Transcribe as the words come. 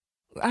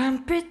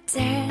I'm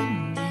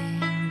pretending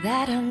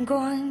that I'm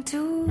going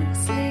to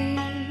sleep,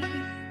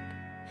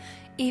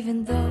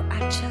 even though I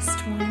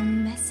just want to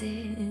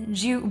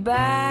message you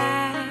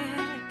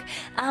back.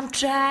 I'm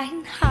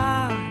trying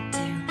hard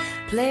to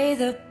play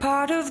the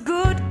part of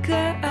good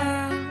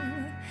girl,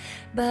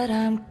 but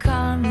I'm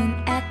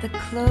coming at the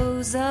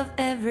close of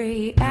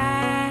every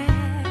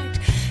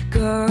act,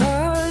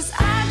 'cause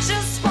I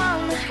just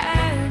want to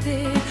have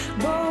it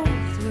both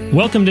ways.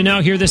 Welcome to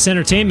Now Hear This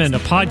Entertainment, a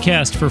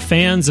podcast for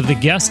fans of the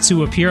guests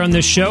who appear on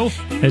this show,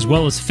 as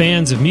well as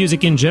fans of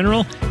music in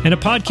general, and a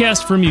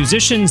podcast for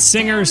musicians,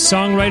 singers,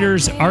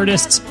 songwriters,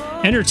 artists,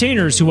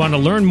 entertainers who want to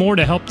learn more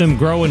to help them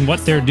grow in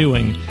what they're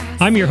doing.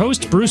 I'm your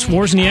host, Bruce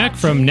Wozniak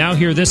from Now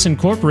Hear This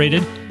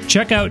Incorporated.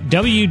 Check out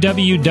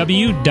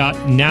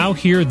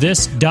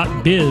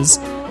www.nowhearthis.biz.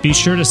 Be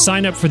sure to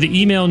sign up for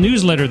the email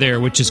newsletter there,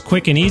 which is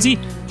quick and easy.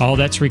 All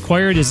that's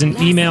required is an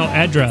email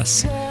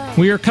address.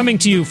 We are coming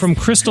to you from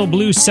Crystal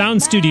Blue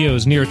Sound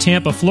Studios near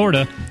Tampa,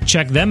 Florida.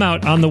 Check them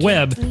out on the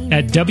web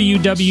at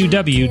www.cbpro,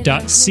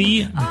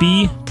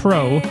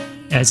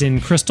 as in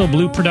Crystal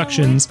Blue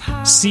Productions,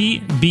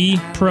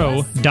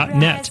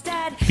 cbpro.net.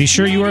 Be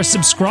sure you are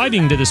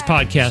subscribing to this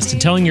podcast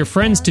and telling your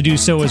friends to do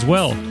so as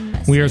well.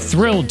 We are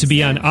thrilled to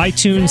be on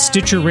iTunes,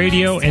 Stitcher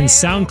Radio, and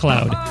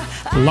SoundCloud.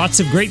 Lots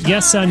of great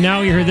guests on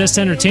Now You Hear This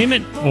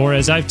Entertainment, or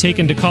as I've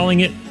taken to calling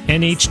it,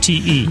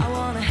 NHTE.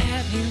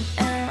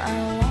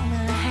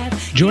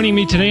 Joining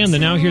me today on the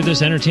Now Hear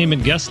This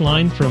Entertainment guest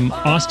line from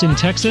Austin,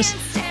 Texas,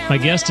 my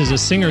guest is a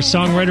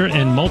singer-songwriter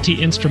and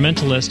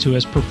multi-instrumentalist who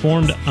has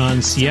performed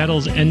on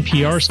Seattle's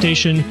NPR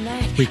station,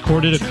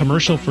 recorded a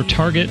commercial for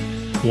Target,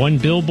 won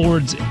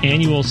Billboard's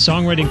annual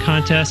songwriting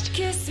contest,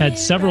 had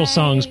several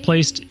songs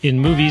placed in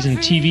movies and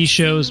TV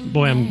shows.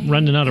 Boy, I'm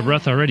running out of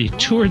breath already.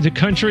 Toured the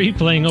country,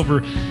 playing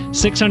over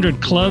 600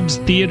 clubs,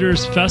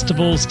 theaters,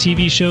 festivals,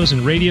 TV shows,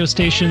 and radio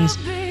stations.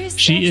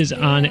 She is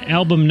on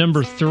album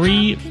number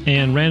 3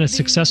 and ran a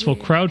successful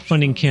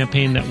crowdfunding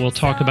campaign that we'll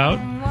talk about.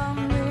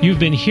 You've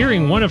been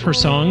hearing one of her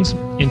songs,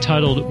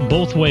 entitled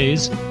Both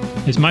Ways.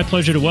 It's my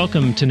pleasure to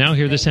welcome to Now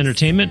Hear This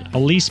Entertainment,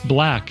 Alyse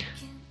Black.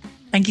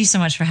 Thank you so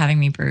much for having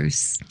me,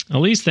 Bruce.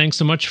 Alyse, thanks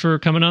so much for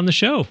coming on the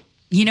show.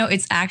 You know,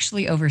 it's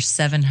actually over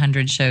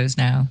 700 shows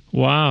now.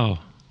 Wow.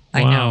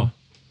 I know.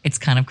 It's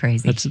kind of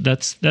crazy.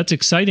 That's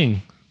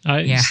exciting.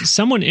 Yeah.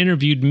 Someone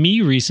interviewed me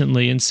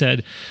recently and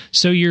said,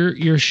 so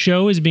your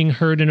show is being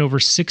heard in over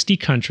 60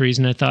 countries.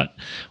 And I thought,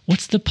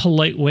 what's the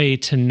polite way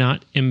to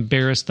not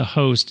embarrass the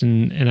host?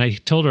 And I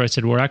told her, I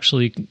said, we're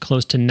actually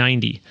close to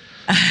 90.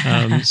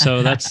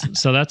 So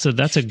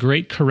that's a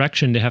great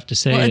correction to have to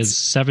say is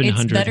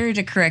 700. It's better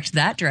to correct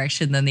that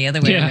direction than the other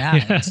way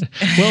around. Yeah.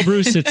 Well,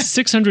 Bruce, it's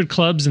 600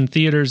 clubs and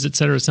theaters, et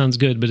cetera. Sounds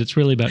good, but it's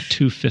really about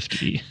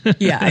 250.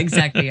 Yeah,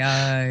 exactly.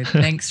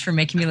 Thanks for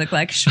making me look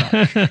like a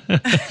schmuck.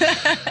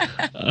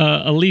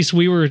 Alyse,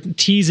 we were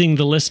teasing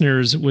the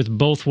listeners with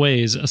Both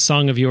Ways, a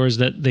song of yours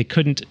that they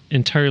couldn't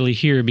entirely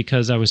hear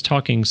because I was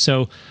talking.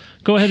 So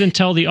go ahead and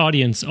tell the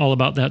audience all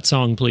about that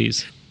song,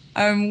 please.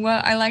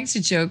 Well, I like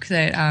to joke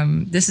that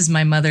this is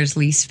my mother's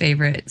least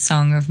favorite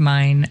song of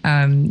mine,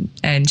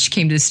 and she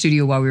came to the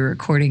studio while we were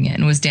recording it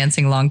and was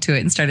dancing along to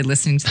it and started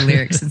listening to the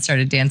lyrics and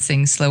started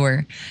dancing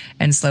slower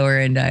and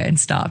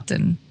stopped,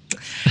 and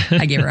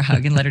I gave her a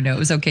hug and let her know it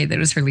was okay that it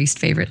was her least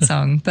favorite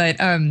song. But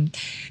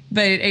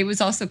it was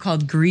also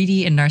called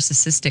Greedy and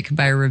Narcissistic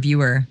by a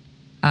reviewer,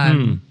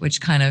 which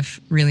kind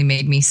of really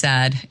made me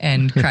sad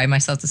and cry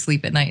myself to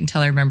sleep at night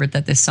until I remembered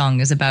that this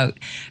song is about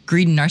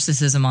greed and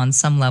narcissism on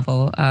some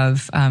level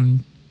of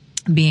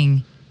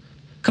being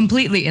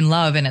completely in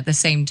love and at the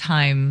same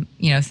time,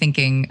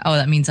 thinking, oh,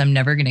 that means I'm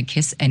never going to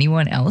kiss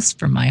anyone else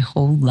for my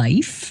whole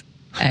life.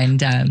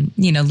 And,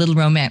 little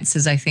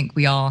romances I think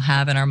we all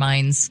have in our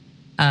minds,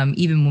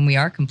 even when we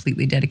are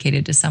completely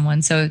dedicated to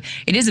someone. So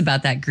it is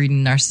about that greed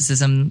and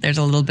narcissism. There's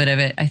a little bit of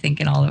it, I think,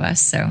 in all of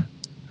us. So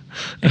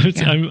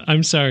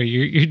I'm sorry.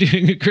 You're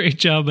doing a great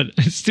job, but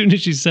as soon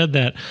as you said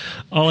that,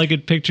 all I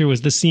could picture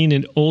was the scene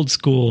in Old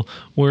School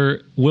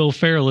where Will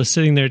Ferrell is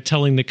sitting there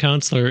telling the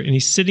counselor, and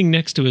he's sitting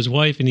next to his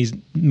wife, and he's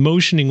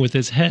motioning with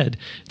his head.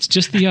 It's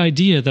just the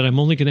idea that I'm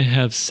only going to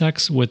have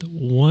sex with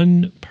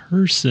one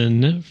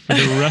person for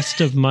the rest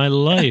of my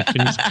life,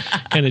 and he's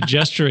kind of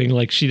gesturing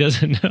like she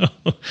doesn't know.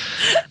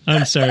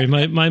 I'm sorry.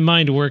 My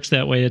mind works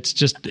that way. It's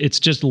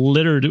just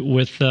littered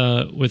with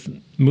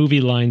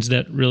movie lines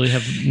that really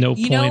have no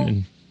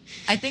point.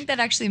 I think that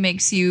actually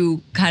makes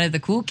you kind of the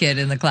cool kid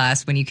in the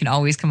class when you can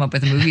always come up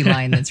with a movie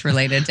line that's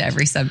related to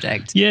every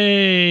subject.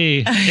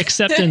 Yay!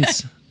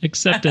 Acceptance.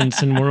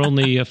 And we're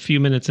only a few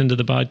minutes into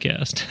the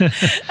podcast.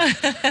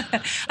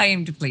 I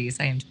aim to please.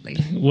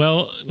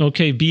 Well,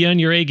 okay, be on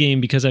your A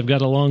game because I've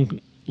got a long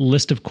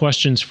list of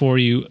questions for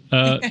you.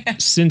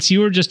 Since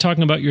you were just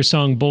talking about your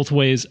song Both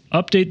Ways,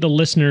 update the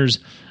listeners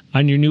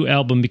on your new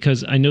album,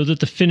 because I know that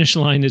the finish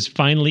line is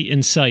finally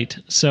in sight.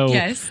 So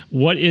yes.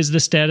 What is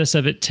the status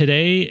of it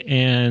today?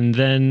 And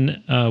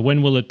then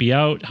when will it be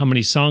out? How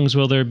many songs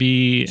will there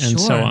be? And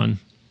so on.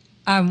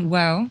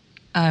 Well,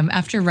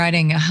 after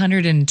writing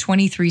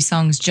 123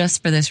 songs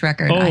just for this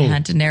record, I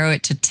had to narrow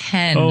it to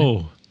 10.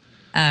 Oh,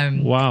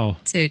 wow.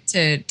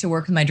 To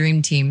work with my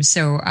dream team.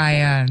 So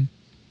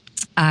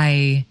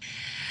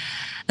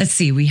let's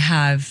see, we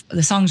have,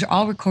 the songs are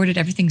all recorded.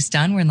 Everything's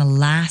done. We're in the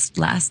last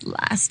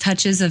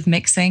touches of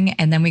mixing,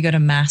 and then we go to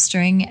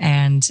mastering,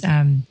 and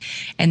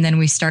then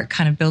we start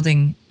kind of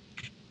building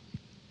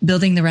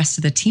the rest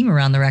of the team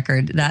around the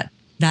record.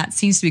 That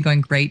seems to be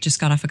going great. Just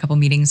got off a couple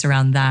meetings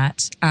around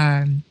that.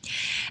 And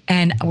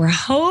we're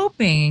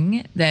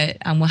hoping that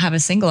we'll have a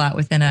single out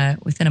within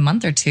a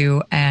month or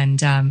two, and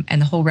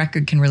the whole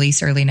record can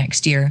release early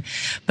next year.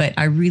 But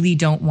I really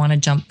don't want to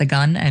jump the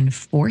gun and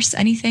force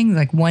anything.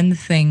 Like, one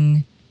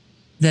thing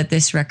that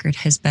this record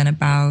has been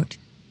about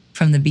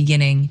from the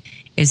beginning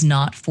is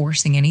not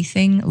forcing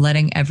anything,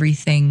 letting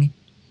everything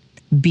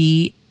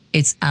be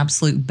its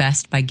absolute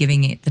best by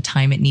giving it the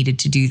time it needed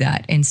to do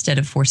that, instead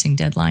of forcing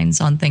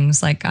deadlines on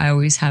things like I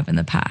always have in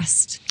the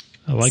past.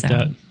 I like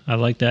that. I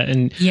like that.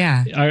 And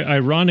yeah,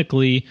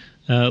 ironically,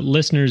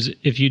 listeners,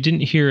 if you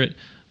didn't hear it,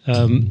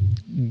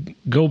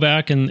 go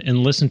back and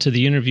listen to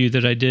the interview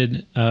that I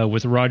did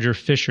with Roger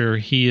Fisher.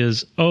 He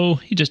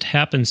just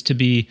happens to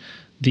be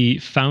the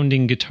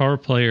founding guitar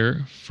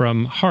player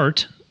from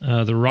Heart,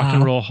 the Rock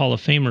and Roll Hall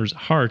of Famers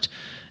Heart.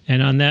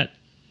 And on that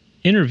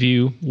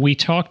interview, we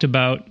talked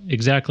about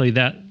exactly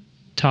that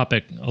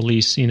topic,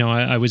 Alyse. You know,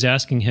 I was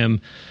asking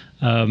him,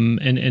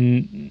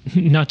 and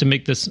not to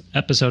make this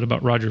episode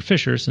about Roger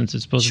Fisher, since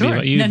it's supposed to be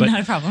about you, but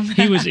not a problem.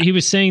 he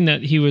was saying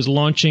that he was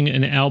launching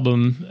an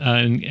album,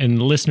 and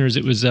listeners,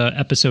 it was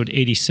episode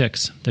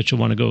 86 that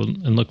you'll want to go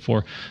and look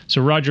for.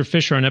 So Roger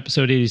Fisher on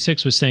episode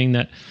 86 was saying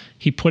that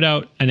he put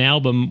out an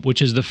album,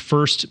 which is the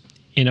first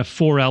in a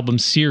 4-album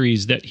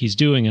series that he's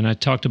doing. And I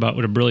talked about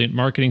what a brilliant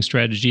marketing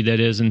strategy that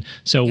is. And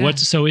so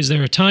so is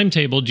there a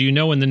timetable? Do you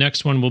know when the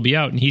next one will be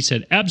out? And he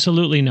said,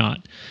 absolutely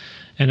not.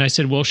 And I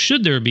said, well,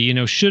 should there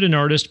be, should an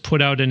artist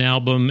put out an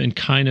album and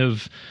kind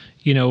of,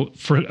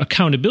 for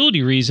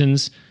accountability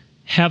reasons,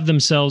 have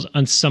themselves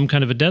on some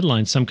kind of a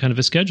deadline, some kind of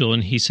a schedule?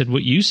 And he said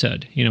what you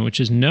said, which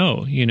is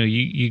no.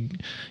 You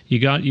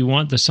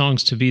want the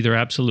songs to be their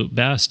absolute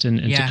best and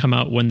to come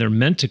out when they're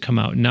meant to come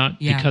out, not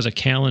because a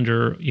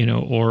calendar,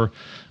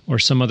 or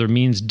some other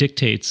means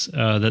dictates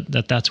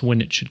that's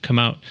when it should come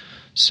out.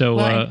 So,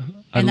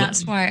 and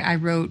that's why I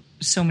wrote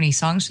so many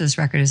songs for this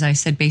record. Is I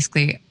said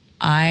basically,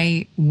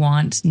 I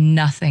want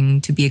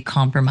nothing to be a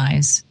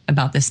compromise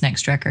about this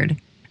next record.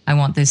 I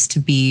want this to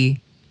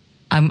be.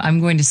 I'm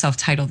going to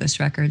self-title this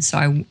record,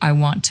 so I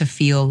want to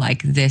feel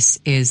like this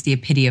is the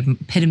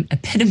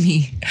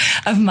epitome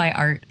of my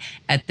art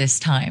at this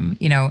time,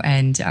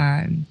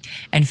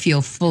 and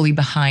feel fully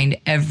behind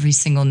every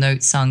single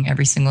note sung,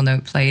 every single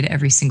note played,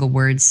 every single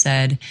word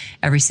said,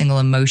 every single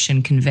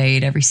emotion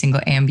conveyed, every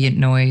single ambient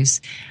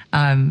noise.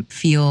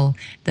 Feel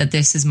that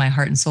this is my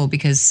heart and soul,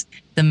 because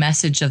the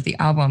message of the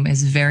album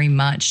is very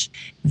much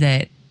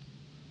that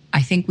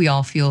I think we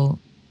all feel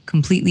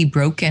completely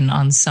broken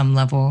on some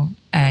level,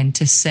 and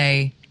to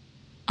say,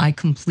 I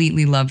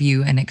completely love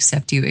you and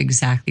accept you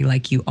exactly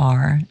like you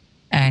are.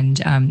 And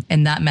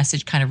that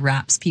message kind of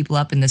wraps people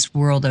up in this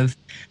world of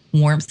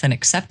warmth and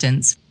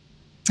acceptance.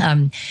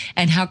 And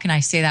how can I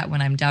say that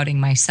when I'm doubting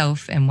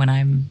myself, and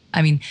when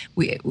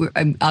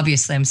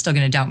obviously I'm still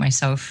going to doubt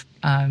myself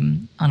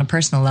on a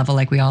personal level,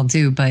 like we all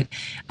do, but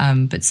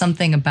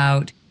something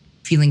about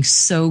feeling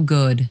so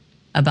good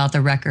about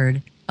the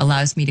record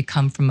allows me to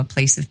come from a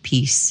place of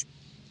peace.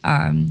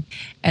 And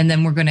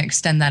then we're going to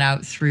extend that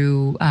out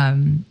through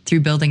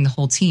building the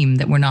whole team,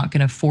 that we're not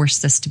going to force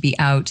this to be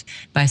out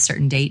by a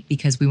certain date,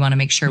 because we want to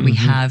make sure we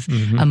have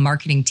a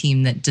marketing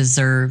team that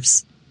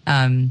deserves,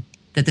 that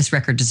this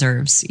record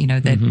deserves,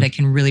 that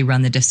can really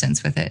run the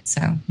distance with it.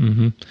 So,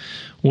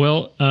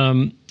 Well,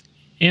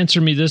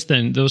 answer me this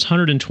then. Those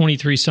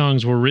 123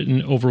 songs were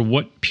written over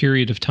what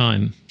period of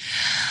time?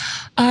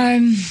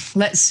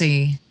 Let's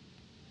see.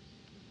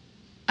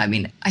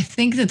 I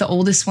think that the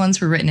oldest ones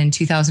were written in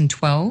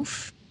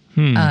 2012.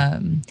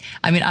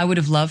 I would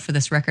have loved for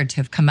this record to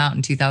have come out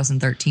in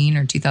 2013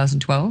 or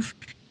 2012.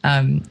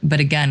 But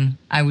again,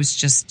 I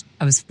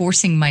was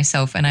forcing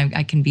myself, and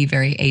I can be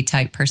very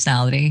A-type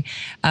personality.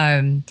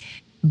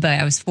 But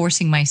I was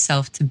forcing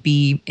myself to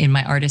be in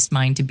my artist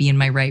mind, to be in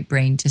my right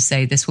brain, to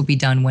say this will be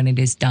done when it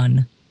is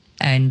done.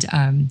 And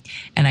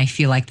I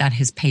feel like that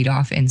has paid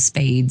off in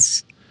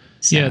spades.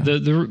 So. Yeah.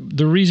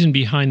 The reason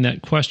behind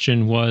that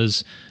question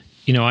was,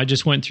 I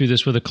just went through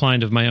this with a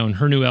client of my own.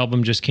 Her new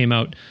album just came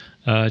out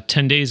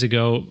 10 days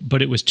ago,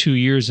 but it was 2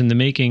 years in the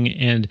making.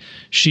 And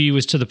she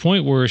was to the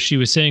point where she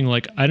was saying,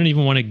 like, I don't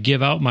even want to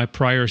give out my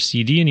prior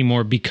CD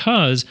anymore,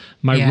 because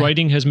my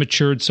writing has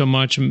matured so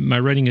much. My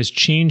writing has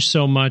changed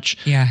so much.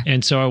 Yeah.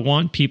 And so I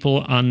want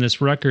people on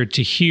this record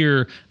to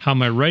hear how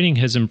my writing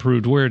has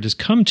improved, where it has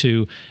come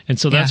to. And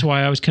so that's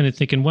why I was kind of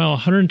thinking, well,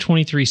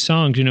 123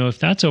 songs, if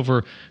that's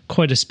over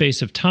quite a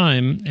space of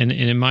time, and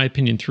in my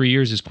opinion, 3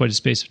 years is quite a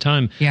space of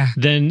time,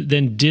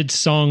 then did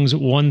songs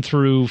 1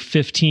 through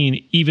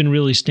 15 even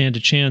really stand a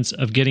chance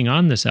of getting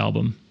on this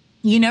album?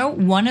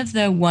 One of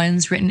the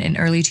ones written in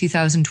early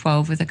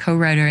 2012 with a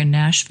co-writer in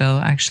Nashville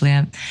actually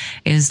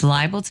is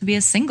liable to be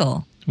a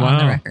single on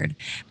the record.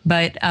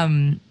 But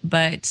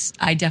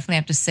I definitely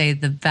have to say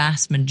the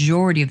vast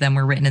majority of them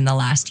were written in the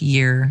last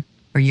year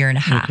or year and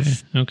a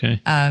half.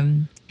 Okay.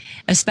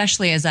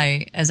 Especially as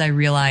I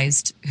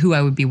realized who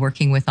I would be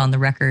working with on the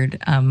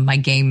record, my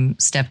game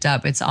stepped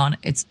up. It's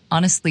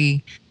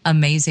honestly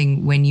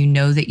amazing when you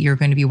know that you're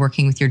going to be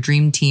working with your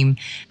dream team,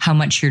 how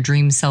much your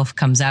dream self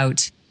comes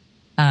out.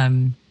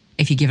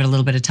 If you give it a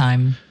little bit of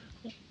time,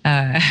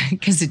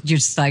 because you're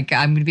just like,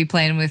 I'm going to be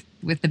playing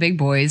with the big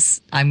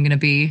boys. I'm going to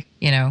be,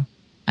 I'm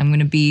going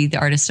to be the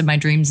artist of my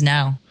dreams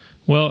now.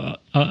 Well,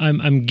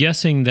 I'm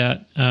guessing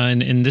that,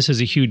 and this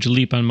is a huge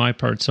leap on my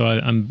part, so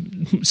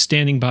I'm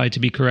standing by to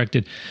be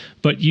corrected.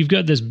 But you've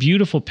got this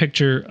beautiful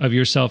picture of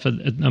yourself.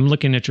 I'm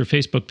looking at your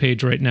Facebook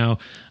page right now,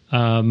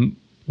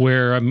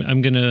 where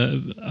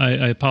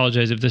I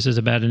apologize if this is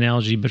a bad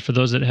analogy, but for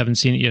those that haven't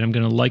seen it yet, I'm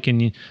going to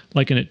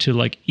liken it to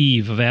like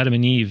Eve, of Adam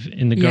and Eve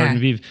in the Garden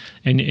of Eve,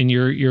 and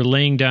you're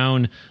laying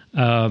down,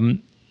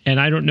 and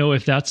I don't know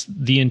if that's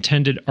the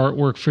intended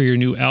artwork for your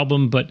new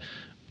album, but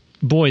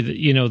boy,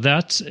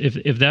 that's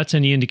if that's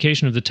any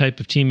indication of the type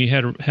of team you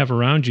have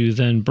around you,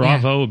 then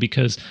bravo,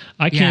 because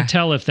I can't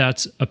tell if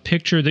that's a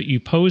picture that you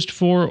posed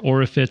for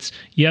or if it's,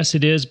 yes,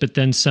 it is, but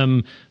then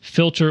some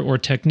filter or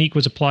technique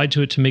was applied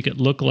to it to make it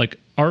look like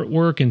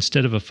artwork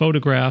instead of a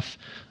photograph.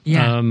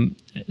 Yeah.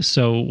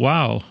 So,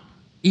 wow.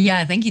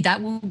 Yeah, thank you.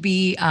 That will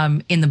be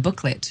in the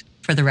booklet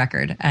for the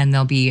record, and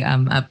there'll be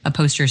a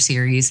poster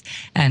series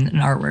and an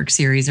artwork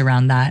series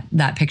around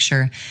that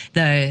picture.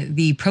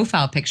 The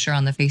profile picture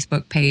on the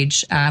Facebook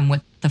page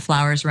with the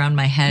flowers around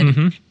my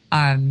head,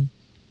 I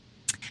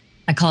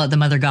call it the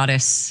Mother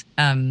Goddess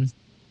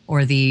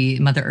or the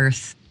Mother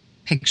Earth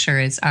picture.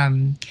 Is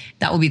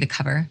that will be the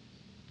cover,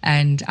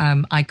 and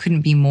I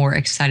couldn't be more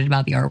excited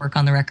about the artwork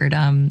on the record.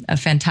 A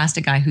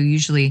fantastic guy who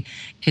usually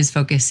his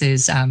focus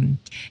is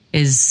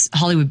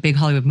big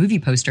Hollywood movie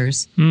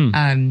posters.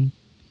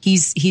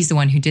 He's the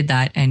one who did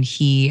that, and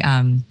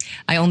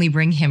I only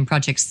bring him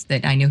projects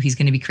that I know he's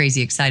going to be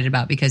crazy excited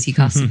about because he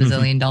costs $1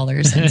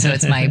 bazillion, and so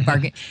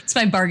it's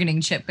my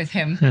bargaining chip with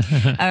him.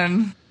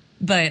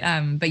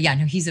 But yeah,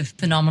 no, he's a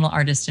phenomenal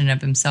artist in and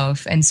of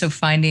himself, and so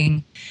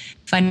filling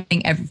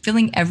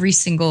every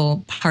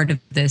single part of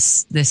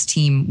this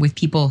team with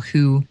people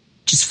who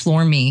just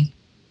floor me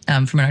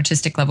from an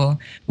artistic level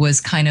was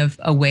kind of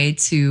a way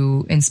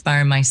to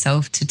inspire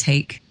myself to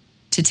take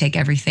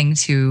everything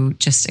to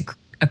just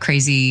a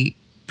crazy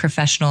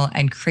professional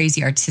and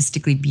crazy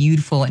artistically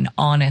beautiful and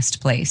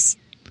honest place.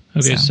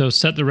 Okay, so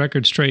set the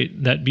record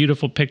straight. That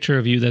beautiful picture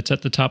of you that's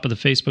at the top of the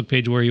Facebook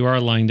page where you are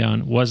lying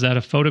down, was that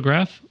a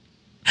photograph?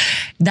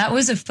 That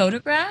was a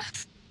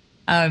photograph,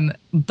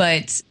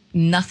 but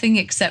nothing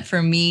except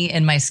for me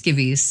and my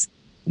skivvies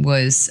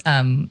was,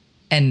 and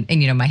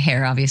my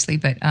hair obviously,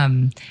 but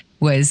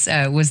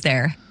was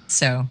there.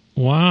 So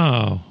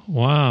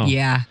wow,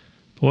 yeah,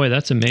 boy,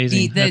 that's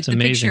amazing. That's amazing.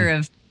 The picture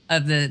of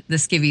the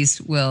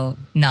skivvies will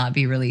not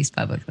be released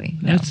publicly.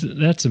 No.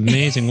 That's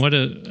amazing. What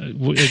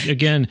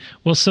again?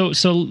 Well, so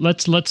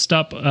let's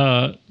stop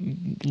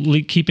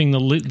keeping the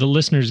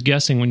listeners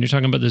guessing when you're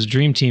talking about this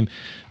dream team,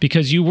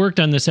 because you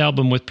worked on this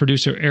album with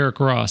producer Eric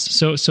Ross.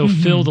 So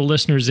fill the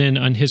listeners in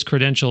on his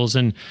credentials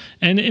and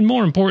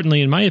more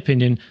importantly, in my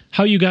opinion,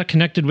 how you got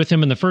connected with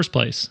him in the first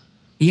place.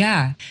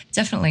 Yeah,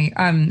 definitely.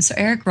 So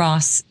Eric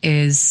Ross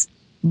is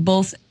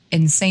both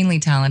insanely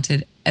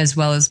talented as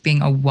well as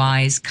being a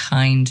wise,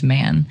 kind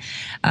man.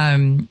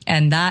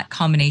 And that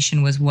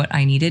combination was what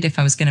I needed if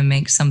I was going to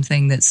make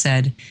something that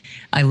said,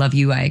 I love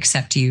you, I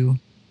accept you,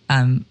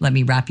 let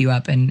me wrap you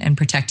up and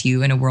protect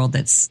you in a world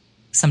that's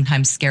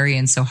sometimes scary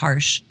and so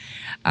harsh.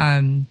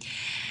 And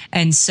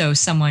so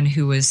someone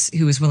who was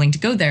willing to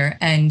go there.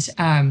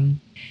 And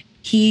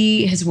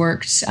he has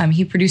worked,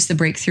 he produced the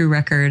breakthrough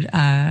record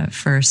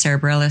for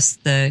Sarah Bareilles.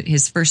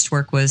 His first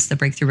work was the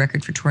breakthrough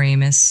record for Tori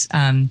Amos.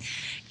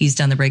 He's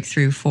done the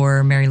breakthrough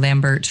for Mary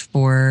Lambert,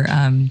 for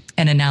Anna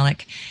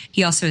Nalick.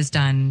 He also has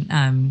done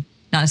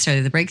not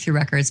necessarily the breakthrough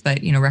records, but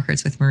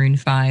records with Maroon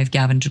 5,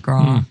 Gavin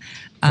DeGraw,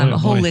 a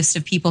whole list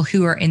of people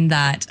who are in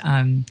that,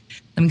 let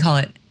me call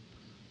it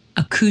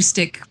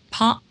acoustic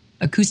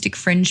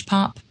fringe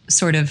pop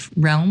sort of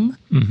realm.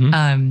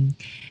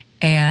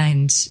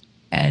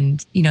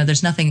 And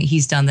there's nothing that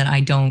he's done that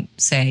I don't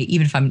say,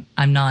 even if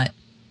I'm not,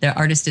 the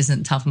artist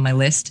isn't top of my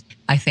list,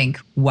 I think,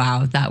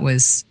 wow, that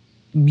was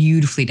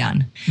beautifully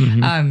done.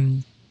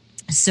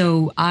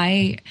 So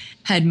I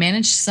had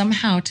managed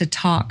somehow to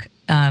talk,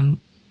 in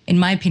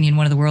my opinion,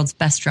 one of the world's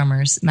best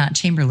drummers, Matt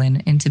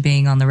Chamberlain, into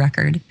being on the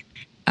record.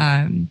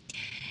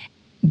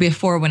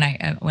 Before, when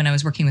I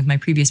was working with my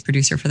previous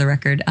producer for the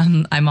record,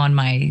 I'm on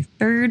my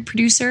third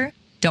producer.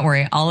 Don't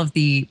worry, all of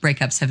the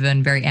breakups have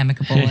been very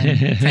amicable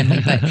and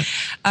friendly, but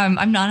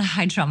I'm not a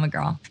high drama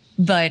girl.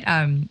 But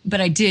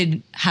I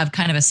did have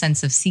kind of a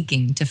sense of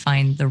seeking to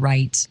find the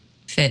right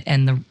fit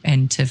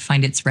and to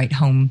find its right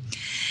home.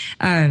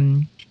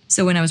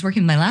 So when I was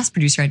working with my last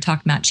producer, I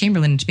talked Matt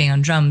Chamberlain into being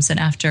on drums, and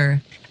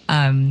after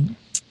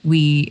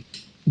we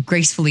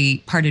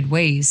gracefully parted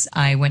ways,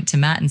 I went to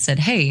Matt and said,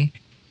 hey,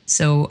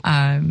 so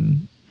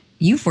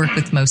you've worked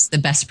with most of the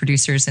best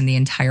producers in the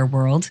entire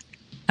world.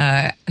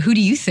 Who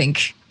do you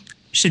think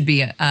should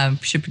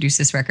produce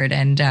this record?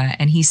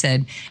 And he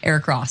said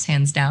Eric Ross,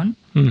 hands down.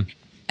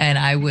 And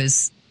I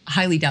was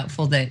highly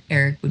doubtful that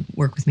Eric would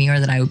work with me or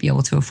that I would be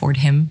able to afford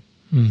him.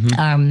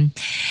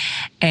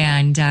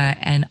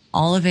 And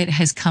all of it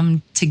has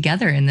come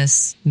together in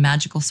this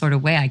magical sort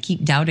of way. I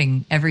keep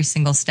doubting every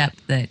single step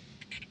that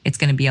it's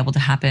going to be able to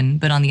happen.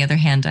 But on the other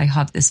hand, I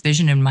have this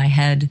vision in my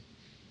head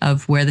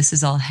of where this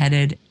is all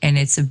headed. And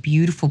it's a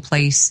beautiful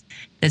place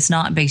that's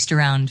not based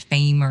around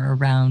fame or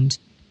around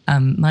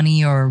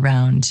money or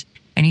around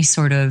any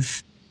sort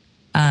of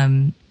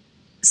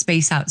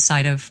space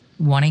outside of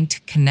wanting to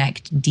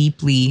connect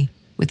deeply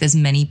with as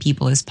many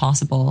people as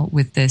possible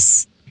with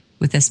this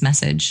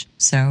message.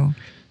 So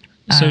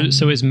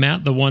is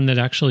Matt the one that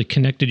actually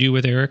connected you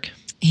with Eric?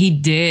 He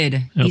did.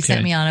 Okay. He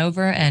sent me on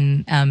over,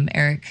 and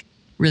Eric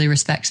really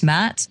respects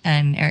Matt,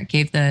 and Eric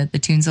gave the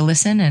tunes a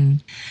listen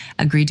and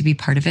agreed to be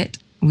part of it.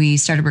 We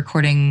started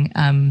recording,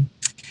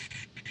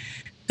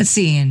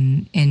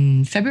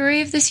 in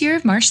February of this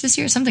year, March this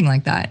year, something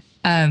like that.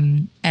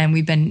 And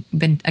we've been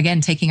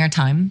again taking our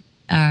time.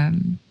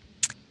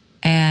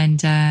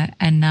 And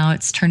now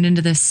it's turned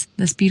into this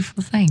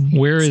beautiful thing.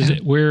 Where is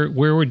it?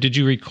 Where did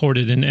you record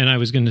it? And I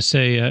was going to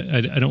say,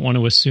 I don't want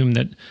to assume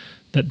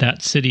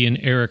that city and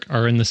Eric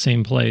are in the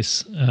same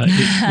place.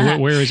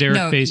 Where is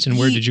Eric based, and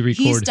where did you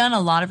record? He's done a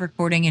lot of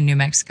recording in New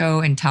Mexico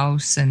and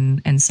Taos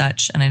and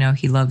such, and I know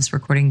he loves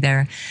recording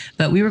there.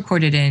 But we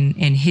recorded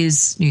in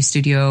his new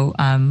studio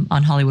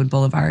on Hollywood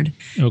Boulevard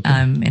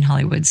in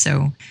Hollywood.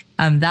 So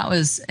that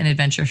was an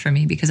adventure for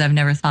me because I've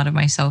never thought of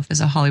myself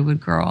as a Hollywood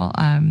girl.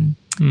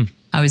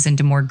 I was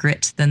into more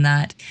grit than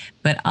that,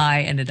 but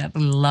I ended up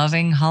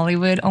loving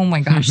Hollywood. Oh my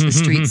gosh, the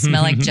streets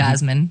smell like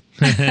jasmine.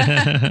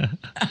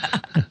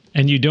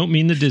 And you don't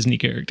mean the Disney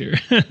character.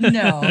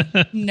 No.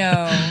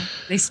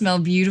 They smell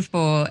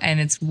beautiful and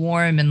it's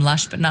warm and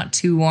lush, but not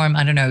too warm.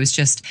 I don't know. It was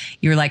just,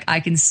 you're like, I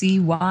can see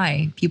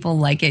why people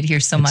like it here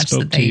so much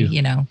that they,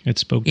 It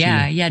spoke to you.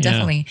 Yeah,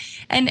 definitely.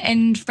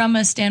 And from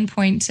a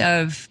standpoint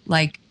of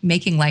like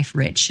making life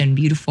rich and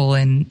beautiful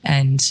and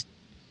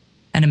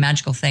a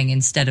magical thing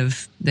instead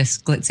of this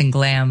glitz and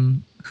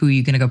glam, who are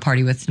you going to go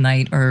party with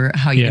tonight or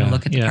how you're going to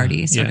look at the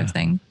party sort of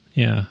thing.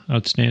 Yeah,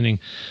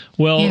 outstanding.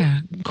 Well,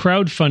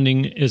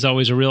 crowdfunding is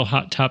always a real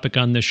hot topic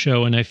on this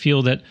show, and I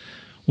feel that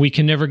we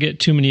can never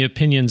get too many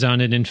opinions on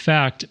it. In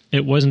fact,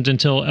 it wasn't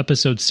until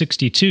episode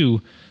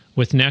 62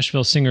 with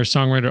Nashville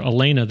singer-songwriter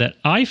Alyse that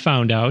I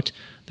found out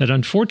that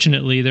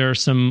unfortunately there are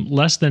some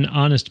less than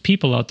honest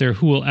people out there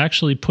who will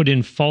actually put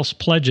in false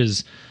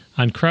pledges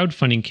on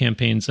crowdfunding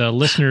campaigns.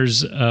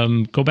 Listeners,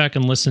 go back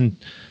and listen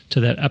to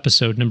that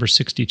episode, number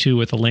 62,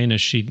 with Alyse.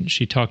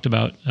 She talked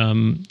about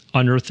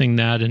unearthing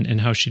that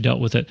and how she dealt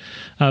with it.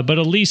 But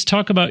Alyse,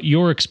 talk about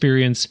your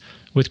experience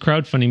with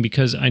crowdfunding,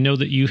 because I know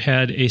that you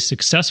had a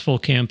successful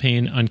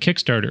campaign on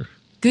Kickstarter.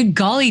 Good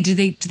golly, do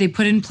they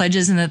put in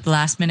pledges and at the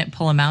last minute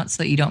pull them out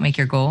so that you don't make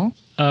your goal?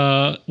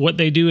 What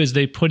they do is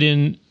they put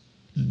in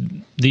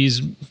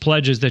these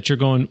pledges that you're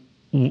going,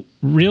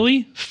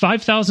 really?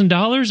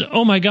 $5,000?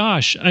 Oh my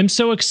gosh, I'm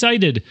so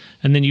excited.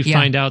 And then you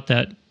find out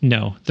that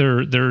no,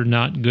 they're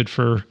not good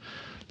for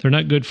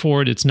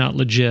it. It's not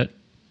legit.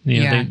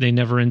 They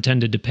never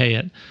intended to pay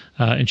it.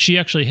 And she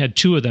actually had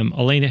two of them.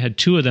 Alyse had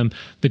two of them.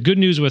 The good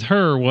news with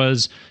her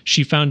was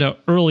she found out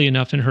early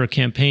enough in her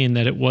campaign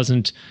that it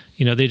wasn't,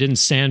 they didn't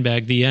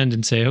sandbag the end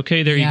and say,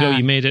 okay, there you go,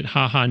 you made it.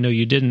 Ha ha, no,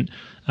 you didn't.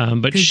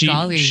 But she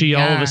all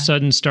of a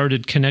sudden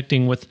started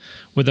connecting with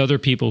other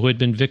people who had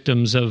been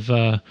victims of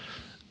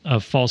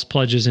false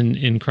pledges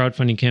in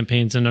crowdfunding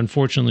campaigns. And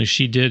unfortunately,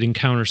 she did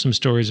encounter some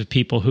stories of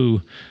people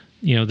who,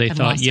 they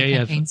thought,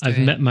 I've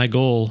met my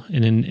goal.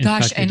 And in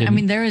fact, and I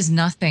mean, there is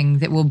nothing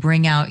that will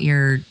bring out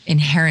your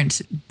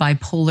inherent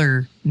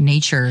bipolar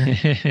nature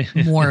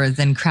more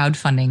than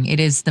crowdfunding. It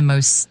is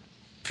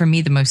for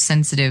me, the most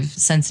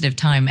sensitive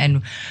time.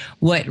 And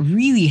what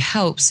really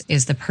helps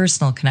is the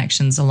personal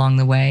connections along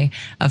the way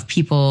of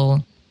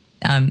people,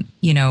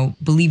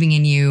 believing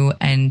in you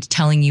and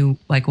telling you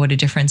like what a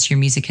difference your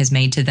music has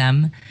made to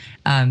them.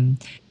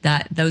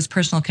 That those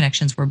personal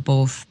connections were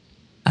both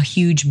a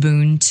huge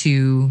boon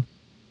to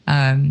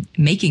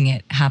making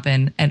it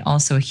happen, and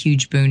also a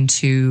huge boon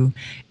to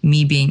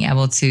me being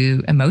able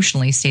to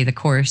emotionally stay the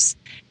course.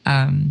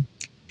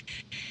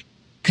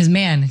 'Cause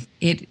man,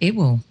 it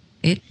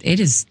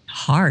is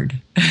hard.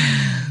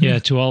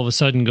 To all of a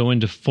sudden go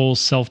into full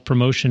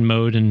self-promotion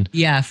mode and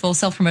full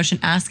self-promotion,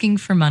 asking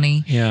for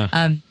money.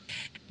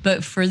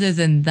 But further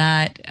than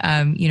that,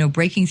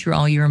 breaking through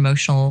all your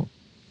emotional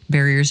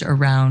barriers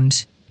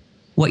around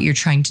what you're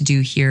trying to do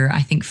here,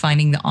 I think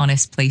finding the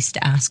honest place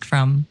to ask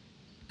from,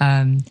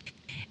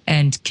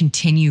 and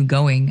continue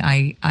going.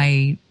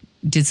 I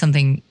did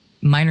something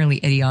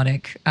minorly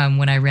idiotic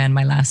when I ran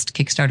my last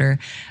Kickstarter.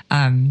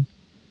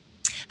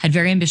 Had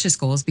very ambitious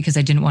goals because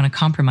I didn't want to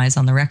compromise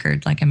on the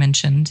record, like I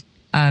mentioned.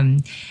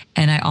 And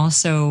I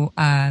also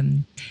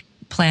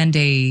planned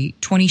a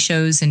 20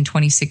 shows and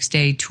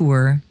 26-day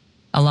tour,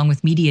 along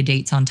with media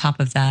dates on top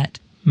of that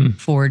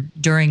for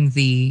during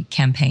the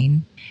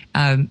campaign,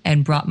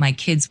 and brought my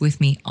kids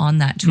with me on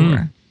that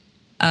tour.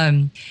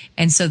 And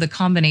so the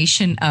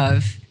combination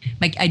of,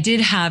 like, I did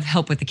have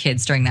help with the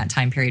kids during that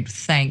time period,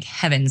 thank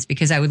heavens,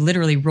 because I would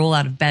literally roll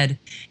out of bed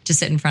to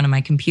sit in front of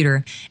my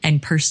computer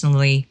and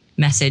personally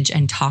message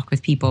and talk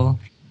with people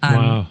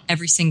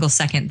every single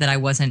second that I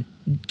wasn't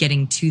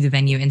getting to the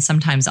venue. And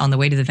sometimes on the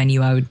way to the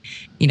venue, I would,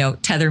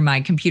 tether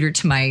my computer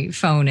to my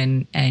phone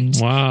and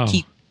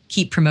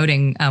keep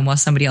promoting while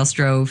somebody else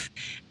drove.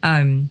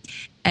 And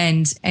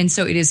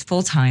so it is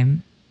full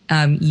time.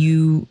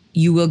 You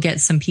will get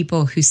some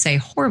people who say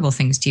horrible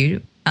things to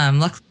you.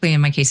 Luckily,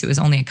 in my case, it was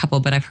only a couple,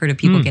 but I've heard of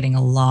people getting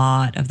a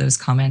lot of those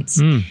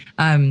comments.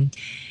 And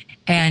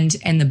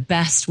the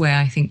best way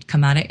I think to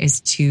come at it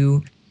is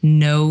to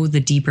know the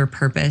deeper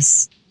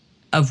purpose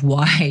of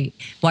why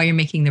you're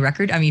making the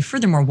record. I mean,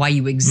 furthermore, why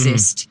you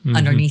exist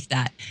underneath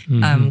that,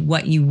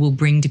 what you will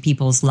bring to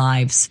people's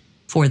lives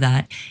for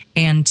that,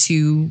 and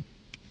to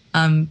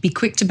be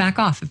quick to back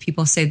off if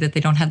people say that they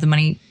don't have the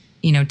money,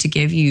 to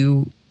give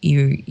you.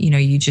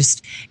 You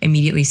just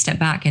immediately step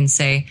back and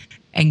say,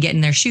 and get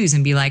in their shoes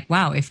and be like,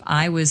 wow, if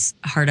I was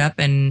hard up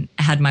and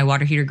had my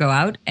water heater go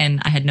out and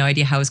I had no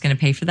idea how I was going to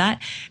pay for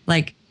that,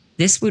 like,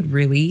 this would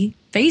really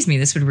faze me.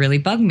 This would really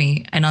bug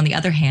me. And on the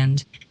other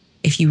hand,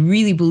 if you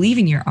really believe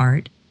in your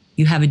art,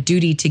 you have a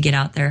duty to get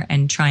out there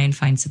and try and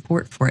find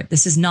support for it.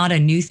 This is not a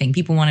new thing.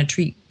 People want to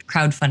treat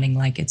crowdfunding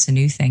like it's a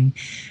new thing.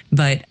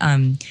 But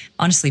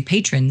honestly,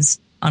 patrons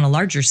on a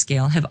larger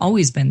scale have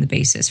always been the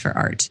basis for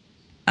art.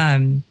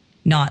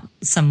 Not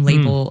some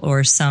label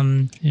or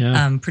some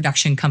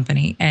production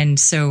company. And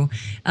so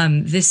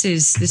this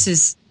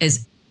is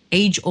as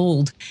age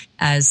old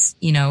as,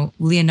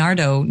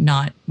 Leonardo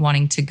not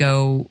wanting to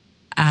go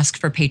ask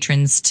for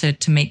patrons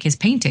to make his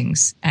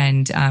paintings.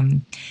 And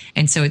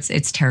so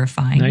it's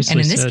terrifying. Nicely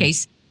and in this said.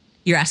 case,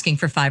 you're asking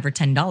for $5 or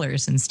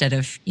 $10 instead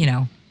of,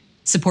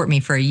 support me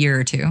for a year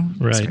or two.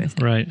 Right, sort of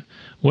thing. right.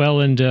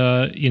 Well, and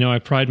I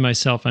pride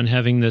myself on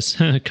having this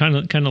kind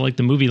of like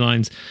the movie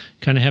lines,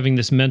 kind of having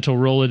this mental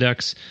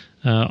Rolodex,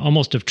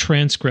 almost of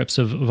transcripts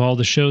of all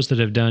the shows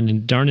that I've done.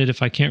 And darn it,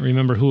 if I can't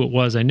remember who it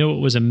was, I know it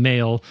was a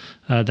male.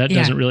 That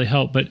doesn't really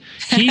help. But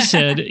he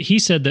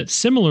said that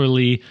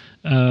similarly.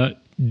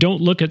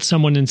 Don't look at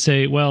someone and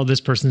say, well, this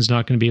person's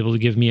not going to be able to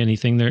give me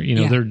anything.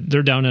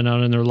 They're down and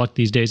out on their luck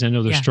these days. I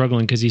know they're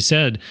struggling, because he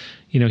said,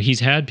 he's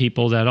had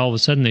people that all of a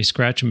sudden they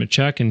scratch him a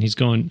check and he's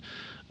going,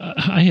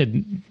 I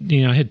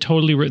had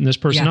totally written this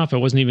person off. I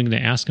wasn't even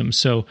going to ask him.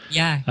 So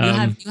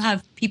you'll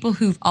have people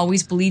who've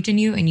always believed in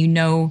you, and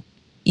you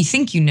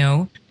think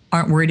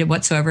aren't worried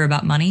whatsoever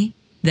about money,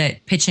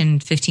 that pitch in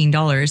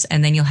 $15,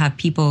 and then you'll have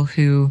people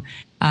who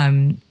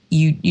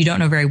you don't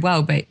know very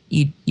well, but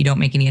you don't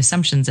make any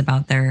assumptions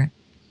about their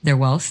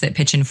wealth, that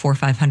pitch in $400 or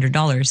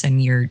 $500,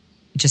 and you're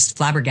just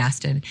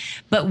flabbergasted.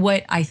 But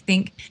what I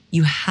think,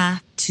 you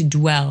have to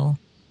dwell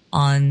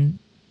on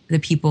the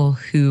people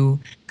who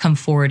come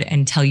forward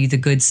and tell you the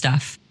good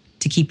stuff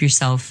to keep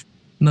yourself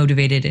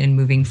motivated and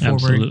moving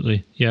forward.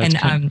 Absolutely. Yeah.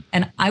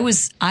 And I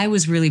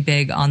was really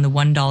big on the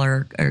 $1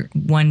 or $1,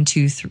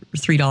 $2,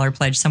 $3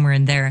 pledge, somewhere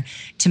in there,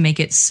 to make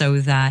it so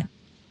that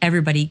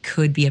everybody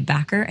could be a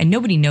backer, and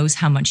nobody knows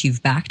how much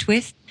you've backed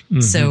with.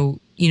 So,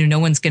 no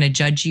one's going to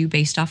judge you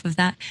based off of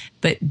that.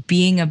 But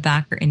being a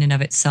backer in and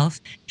of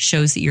itself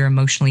shows that you're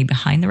emotionally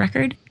behind the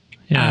record.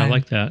 Yeah, I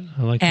like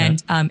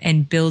that.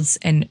 And builds,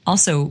 and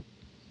also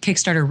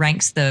Kickstarter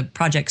ranks the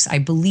projects, I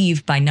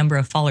believe, by number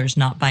of followers,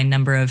 not by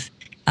number of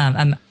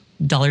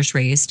dollars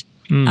raised,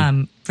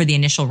 for the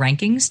initial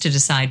rankings to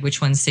decide which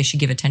ones they should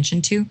give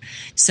attention to.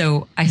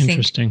 So I think,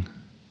 interesting.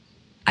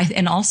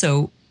 And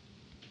also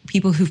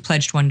people who've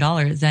pledged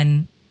 $1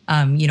 then,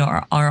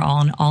 are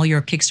on all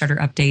your Kickstarter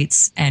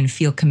updates and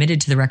feel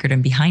committed to the record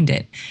and behind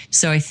it.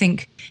 So I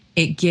think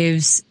it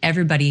gives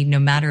everybody, no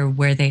matter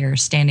where they are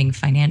standing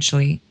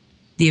financially,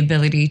 the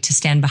ability to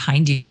stand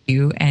behind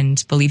you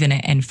and believe in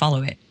it and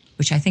follow it,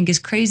 which I think is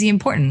crazy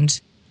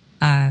important.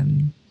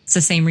 It's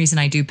the same reason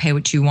I do pay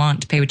what you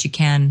want, pay what you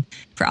can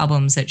for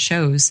albums at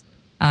shows,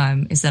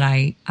 is that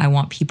I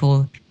want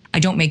people, I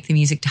don't make the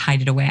music to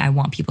hide it away. I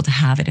want people to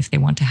have it if they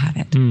want to have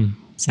it.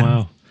 So,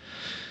 wow.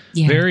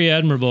 Yeah. Very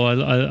admirable.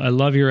 I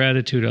love your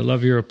attitude. I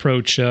love your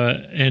approach.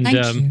 And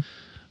thank you.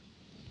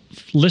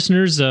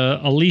 Listeners,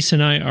 Alyse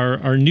and I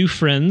are new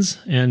friends,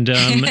 and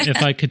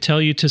if I could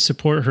tell you to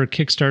support her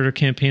Kickstarter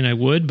campaign, I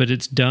would, but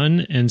it's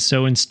done. And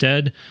so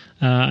instead,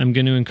 I'm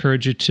going to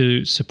encourage you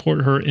to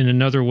support her in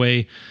another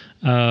way.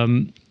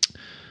 I'm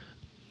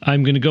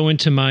going to go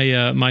into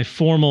my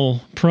formal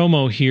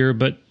promo here,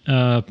 but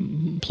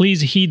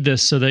please heed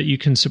this so that you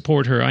can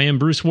support her. I am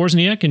Bruce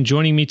Wozniak, and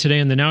joining me today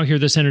on the Now Hear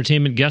This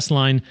Entertainment guest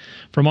line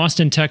from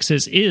Austin,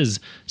 Texas, is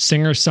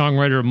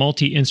singer-songwriter,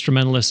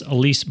 multi-instrumentalist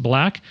Alyse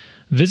Black.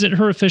 visit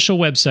her official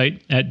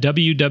website at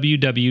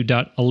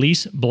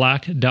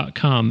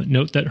www.alyseblack.com.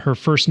 Note that her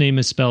first name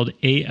is spelled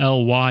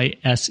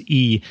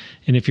Alyse.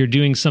 And if you're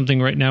doing something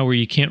right now where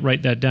you can't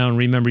write that down,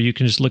 remember you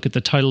can just look at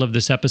the title of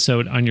this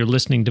episode on your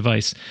listening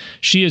device.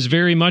 She is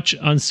very much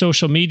on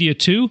social media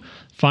too.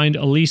 Find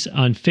Alyse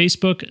on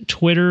Facebook,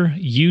 Twitter,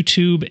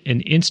 YouTube,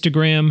 and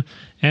Instagram.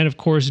 And of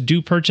course,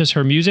 do purchase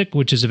her music,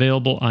 which is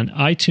available on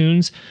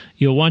iTunes.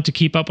 You'll want to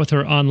keep up with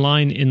her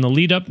online in the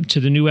lead up to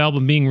the new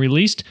album being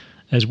released,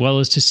 as well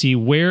as to see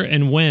where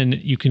and when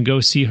you can go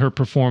see her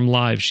perform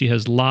live. She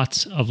has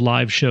lots of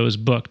live shows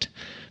booked.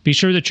 Be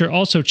sure that you're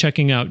also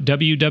checking out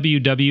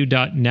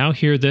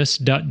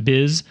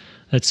www.nowhearthis.biz.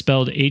 That's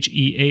spelled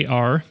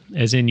HEAR,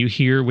 as in you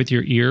hear with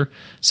your ear.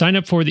 Sign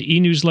up for the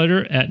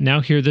e-newsletter at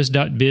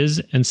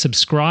nowhearthis.biz and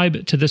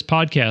subscribe to this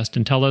podcast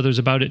and tell others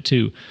about it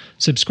too.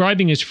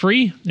 Subscribing is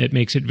free. It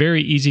makes it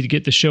very easy to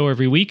get the show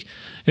every week.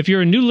 If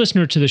you're a new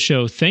listener to the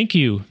show, thank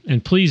you.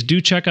 And please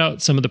do check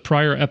out some of the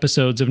prior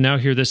episodes of Now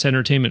Hear This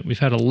Entertainment. We've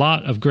had a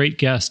lot of great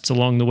guests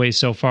along the way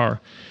so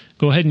far.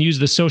 Go ahead and use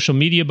the social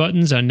media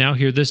buttons on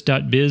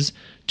nowhearthis.biz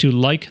to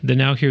like the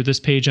Now Hear This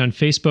page on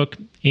Facebook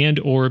and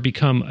or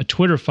become a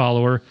Twitter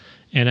follower.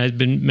 And I've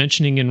been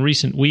mentioning in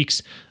recent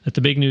weeks that the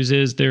big news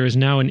is there is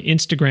now an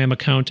Instagram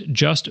account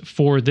just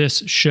for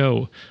this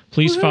show.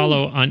 Please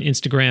follow on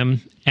Instagram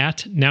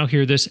at Now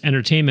Hear This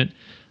Entertainment.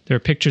 There are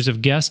pictures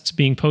of guests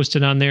being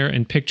posted on there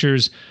and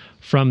pictures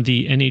from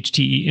the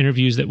NHTE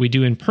interviews that we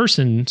do in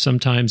person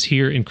sometimes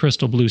here in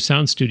Crystal Blue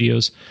Sound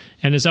Studios.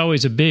 And as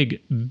always, a big,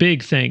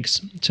 big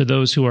thanks to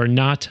those who are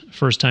not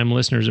first-time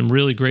listeners. I'm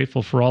really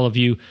grateful for all of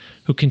you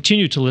who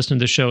continue to listen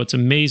to the show. It's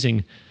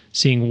amazing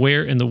seeing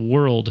where in the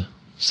world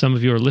some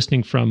of you are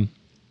listening from.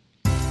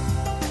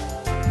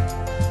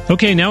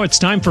 Okay, now it's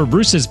time for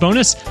Bruce's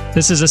Bonus.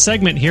 This is a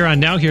segment here on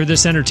Now Hear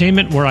This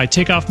Entertainment where I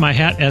take off my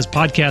hat as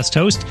podcast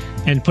host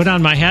and put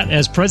on my hat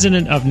as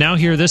president of Now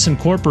Hear This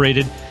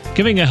Incorporated,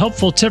 giving a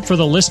helpful tip for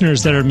the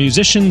listeners that are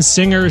musicians,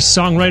 singers,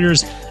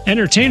 songwriters,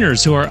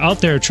 entertainers who are out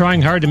there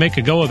trying hard to make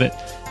a go of it.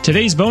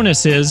 Today's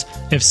bonus is,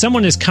 if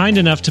someone is kind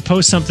enough to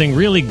post something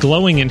really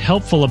glowing and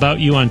helpful about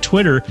you on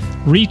Twitter,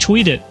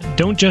 retweet it.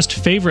 Don't just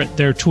favorite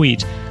their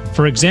tweet.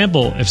 For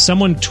example, if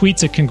someone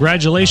tweets a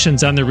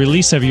congratulations on the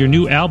release of your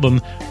new album,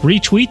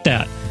 retweet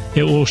that.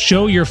 It will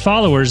show your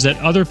followers that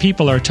other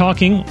people are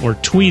talking or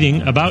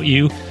tweeting about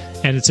you,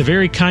 and it's a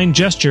very kind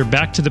gesture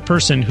back to the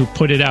person who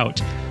put it out.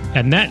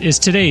 And that is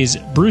today's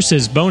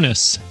Bruce's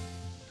Bonus.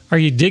 Are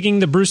you digging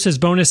the Bruce's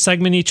Bonus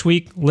segment each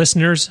week?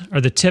 Listeners,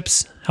 are the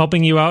tips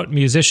helping you out,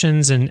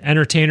 musicians and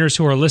entertainers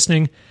who are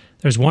listening?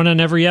 There's one on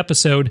every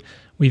episode.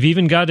 We've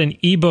even got an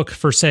ebook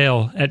for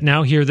sale at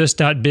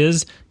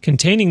nowhearthis.biz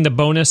containing the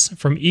bonus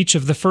from each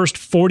of the first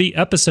 40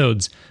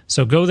 episodes.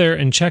 So go there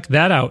and check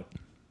that out.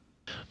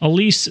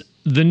 Alyse,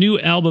 the new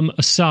album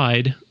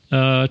aside,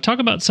 talk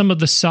about some of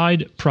the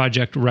side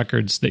project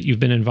records that you've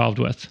been involved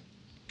with.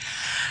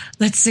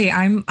 Let's see.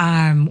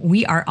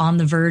 We are on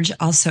the verge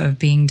also of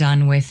being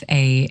done with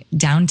a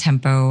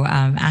down-tempo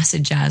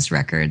acid jazz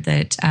record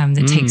that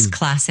takes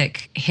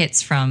classic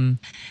hits from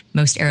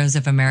most eras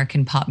of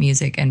American pop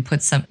music and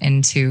puts them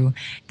into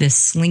this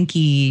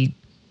slinky,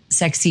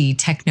 sexy,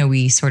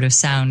 techno-y sort of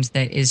sound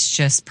that is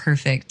just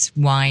perfect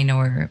wine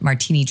or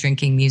martini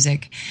drinking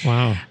music.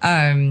 Wow.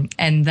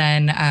 And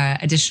then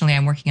additionally,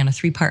 I'm working on a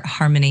 3-part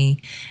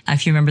harmony.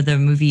 If you remember the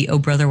movie Oh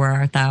Brother, Where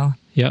Art Thou?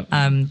 Yep.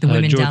 The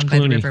women George down Clooney. by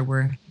the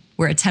river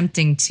were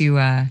attempting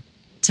to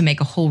make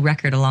a whole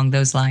record along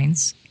those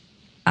lines,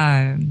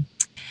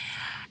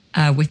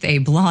 with a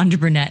blonde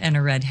brunette and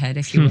a redhead,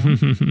 if you will,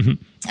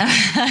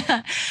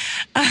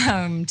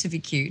 to be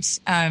cute.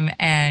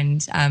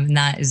 And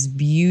that is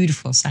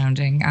beautiful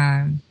sounding.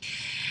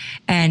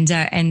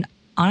 And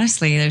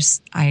honestly,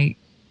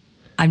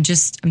 I'm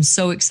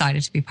so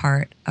excited to be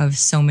part of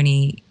so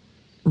many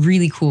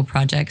really cool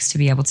projects, to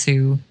be able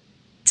to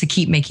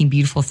keep making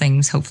beautiful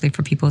things, hopefully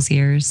for people's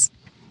ears.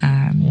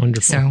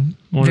 Wonderful. So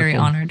Wonderful. Very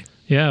honored.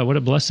 Yeah, what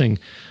a blessing.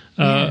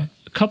 A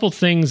couple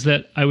things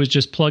that I was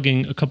just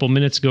plugging a couple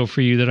minutes ago for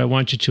you that I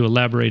want you to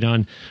elaborate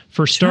on.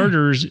 For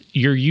starters,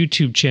 your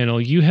YouTube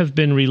channel, you have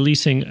been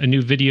releasing a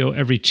new video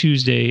every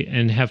Tuesday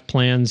and have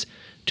plans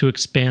to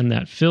expand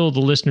that. Fill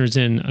the listeners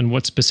in on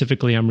what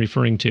specifically I'm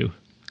referring to.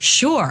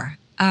 Sure.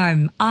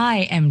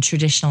 I am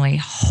traditionally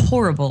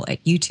horrible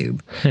at YouTube.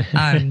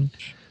 And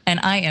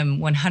I am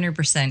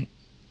 100%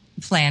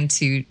 plan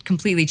to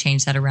completely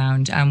change that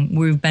around.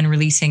 We've been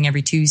releasing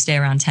every Tuesday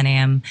around 10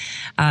 a.m.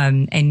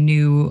 A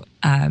new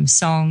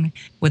song,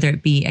 whether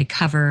it be a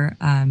cover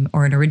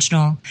or an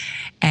original,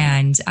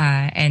 and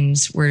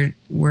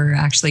we're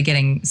actually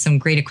getting some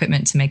great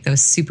equipment to make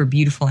those super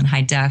beautiful and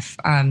high def.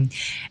 And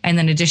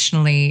then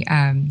additionally,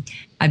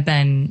 I've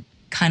been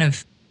kind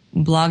of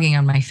blogging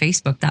on my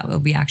Facebook that will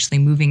be actually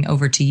moving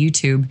over to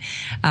YouTube.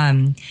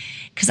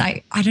 Because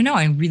I don't know,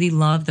 I really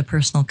love the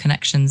personal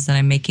connections that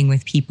I'm making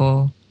with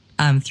people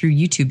through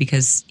YouTube,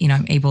 because, you know,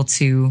 I'm able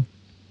to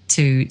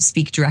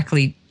speak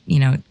directly, you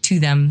know, to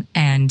them,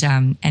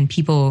 and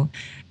people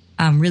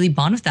really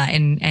bond with that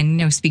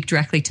and speak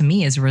directly to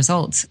me as a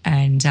result.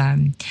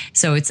 And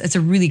so it's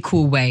a really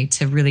cool way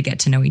to really get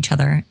to know each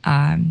other.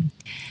 And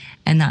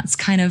that's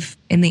kind of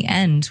in the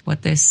end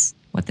what this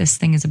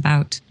thing is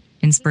about: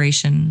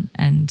 inspiration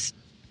and,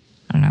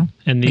 I don't know,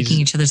 and making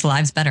each other's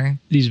lives better.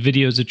 These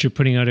videos that you're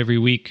putting out every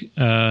week,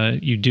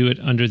 you do it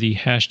under the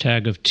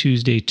hashtag of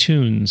Tuesday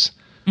Tunes,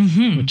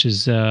 which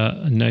is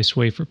a nice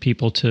way for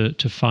people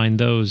to find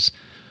those.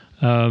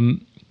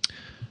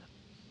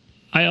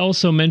 I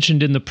also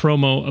mentioned in the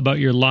promo about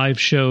your live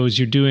shows.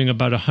 You're doing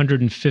about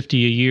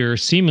 150 a year,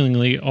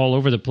 seemingly all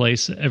over the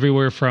place,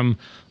 everywhere from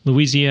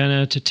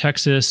Louisiana to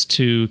Texas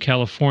to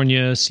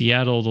California,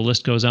 Seattle, the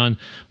list goes on.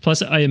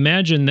 Plus, I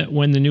imagine that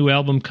when the new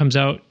album comes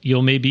out,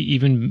 you'll maybe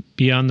even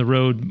be on the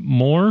road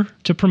more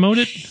to promote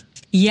it?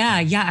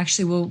 Yeah.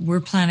 Actually,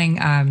 we're planning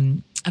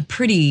a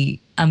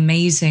pretty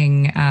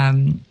amazing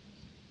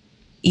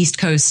East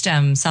Coast,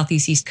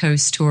 Southeast East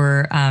Coast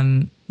tour,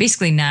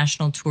 basically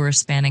national tour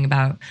spanning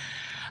about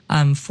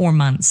 4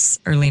 months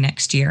early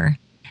next year.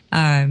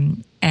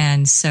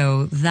 And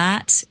so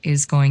that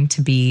is going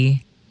to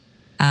be,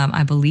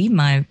 I believe,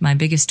 my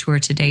biggest tour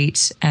to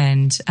date.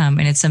 And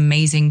it's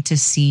amazing to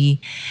see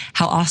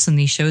how awesome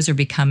these shows are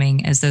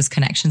becoming as those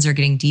connections are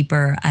getting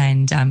deeper.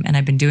 And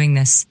I've been doing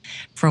this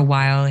for a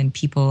while, and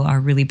people are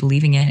really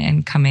believing it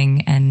and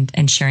coming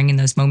and sharing in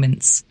those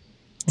moments.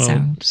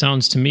 Well,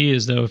 sounds to me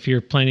as though if you're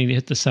planning to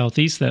hit the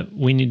Southeast, that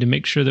we need to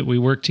make sure that we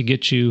work to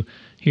get you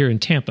here in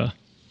Tampa.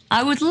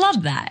 I would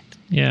love that.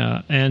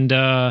 Yeah. And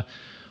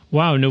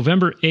wow,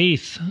 November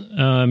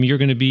 8th, you're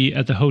going to be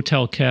at the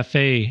Hotel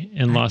Cafe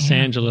in Los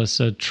Angeles,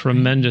 a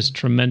tremendous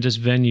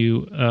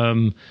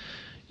venue.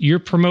 You're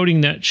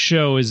promoting that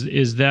show.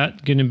 Is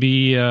that going to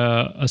be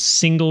a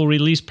single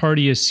release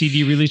party, a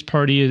CD release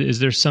party? Is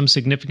there some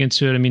significance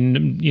to it? I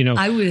mean,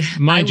 I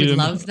would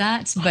love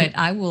that, but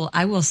I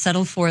will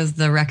settle for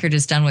the record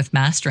is done with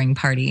mastering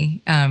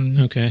party.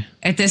 Okay.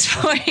 At this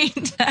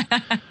point.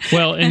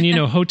 Well, and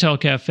Hotel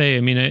Cafe.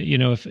 I mean,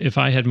 if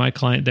I had my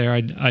client there,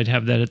 I'd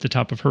have that at the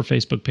top of her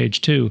Facebook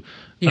page too.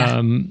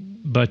 Yeah.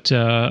 But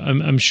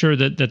I'm sure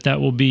that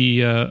will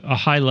be a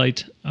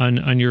highlight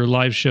on your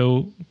live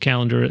show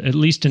calendar, at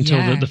least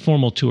until the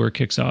formal tour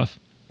kicks off.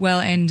 Well,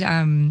 and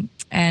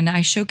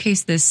I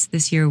showcased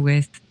this year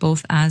with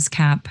both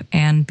ASCAP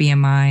and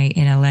BMI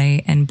in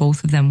LA, and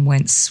both of them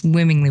went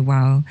swimmingly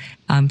well.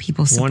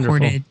 People supported.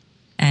 Wonderful.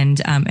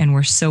 And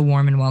were so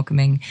warm and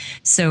welcoming.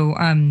 So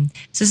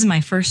this is my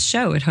first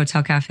show at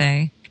Hotel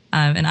Cafe,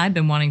 and I've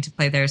been wanting to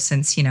play there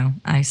since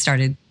I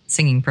started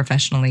singing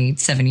professionally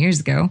 7 years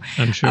ago.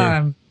 I'm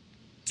sure.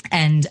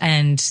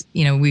 And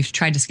we've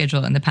tried to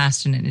schedule it in the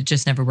past, and it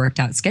just never worked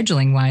out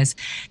scheduling wise.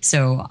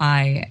 So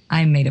I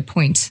made a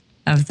point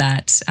of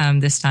that.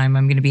 This time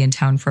I'm going to be in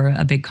town for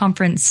a big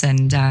conference,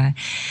 and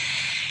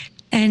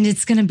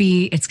it's going to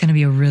be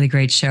a really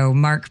great show.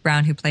 Mark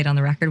Brown, who played on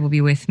the record, will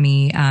be with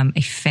me.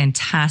 A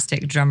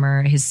fantastic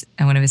drummer.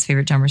 One of his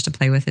favorite drummers to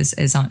play with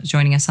is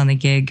joining us on the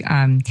gig.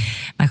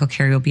 Michael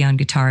Carey will be on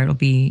guitar. It'll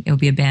be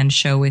a band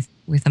show with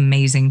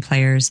amazing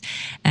players,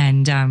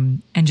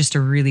 and just a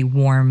really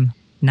warm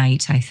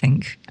night, I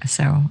think.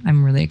 So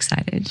I'm really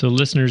excited. So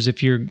listeners,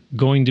 if you're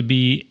going to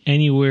be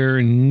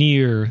anywhere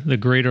near the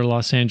greater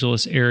Los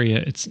Angeles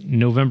area, it's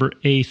November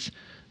 8th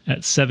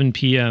at 7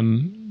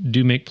 p.m.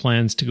 Do make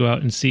plans to go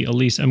out and see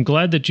Alyse. I'm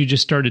glad that you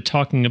just started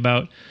talking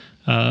about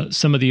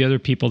some of the other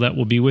people that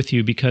will be with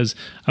you, because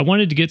I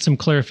wanted to get some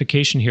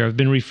clarification here. I've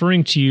been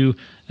referring to you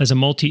as a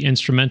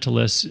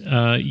multi-instrumentalist.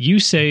 You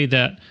say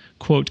that,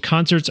 quote,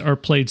 concerts are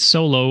played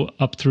solo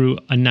up through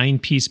a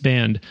 9-piece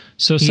band.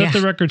 So set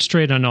the record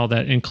straight on all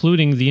that,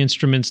 including the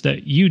instruments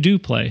that you do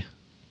play.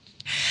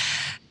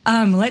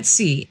 Let's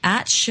see.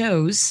 At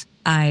shows,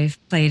 I've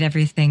played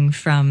everything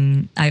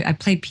from, I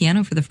played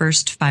piano for the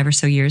first 5 or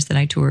so years that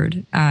I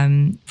toured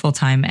full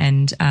time.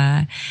 And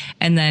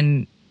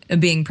then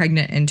being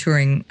pregnant and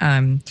touring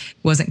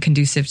wasn't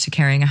conducive to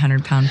carrying a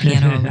 100-pound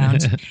piano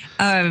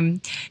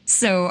around.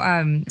 So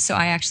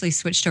I actually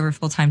switched over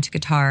full time to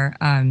guitar.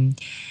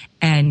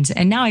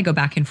 And now I go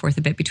back and forth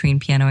a bit between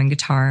piano and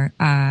guitar.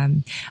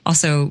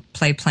 Also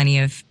play plenty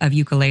of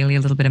ukulele, a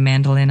little bit of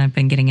mandolin. I've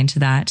been getting into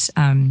that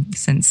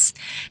since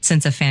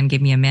a fan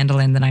gave me a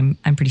mandolin that I'm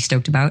pretty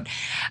stoked about.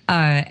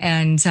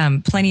 And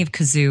plenty of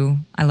kazoo.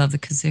 I love the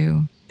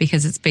kazoo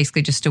because it's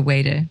basically just a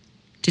way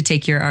to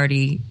take your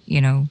already,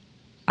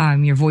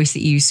 your voice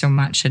that you use so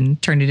much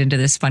and turn it into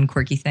this fun,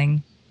 quirky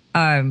thing.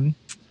 So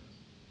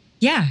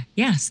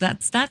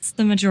that's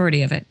the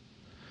majority of it.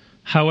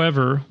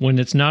 However, when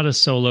it's not a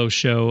solo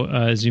show,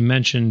 as you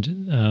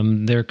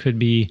mentioned, there could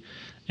be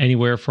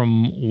anywhere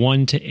from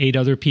 1 to 8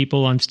 other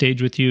people on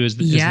stage with you.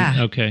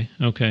 Okay.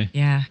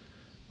 Yeah.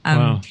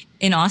 Wow.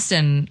 In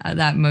Austin,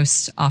 that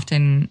most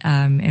often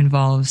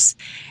involves,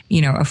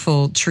 a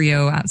full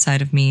trio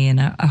outside of me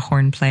and a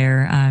horn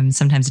player,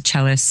 sometimes a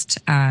cellist,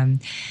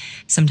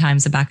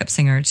 sometimes a backup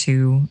singer or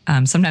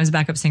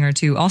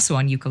two, also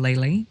on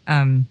ukulele.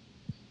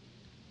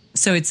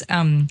 So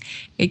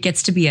it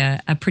gets to be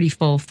a pretty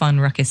full,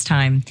 fun, ruckus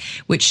time,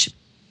 which,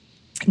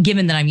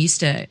 given that I'm used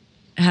to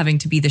having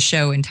to be the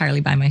show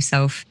entirely by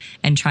myself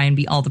and try and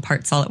be all the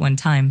parts all at one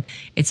time.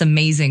 It's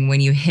amazing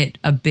when you hit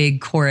a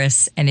big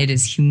chorus and it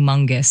is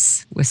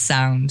humongous with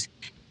sound.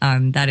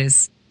 That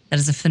is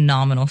a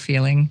phenomenal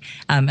feeling.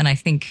 And I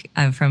think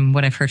from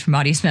what I've heard from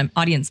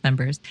audience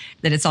members,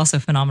 that it's also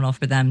phenomenal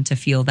for them to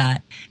feel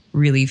that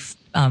really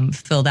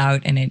filled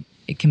out, and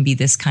it can be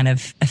this kind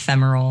of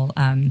ephemeral,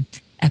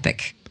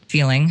 epic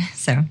feeling.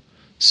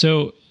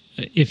 So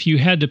if you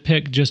had to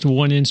pick just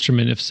one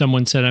instrument, if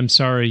someone said, I'm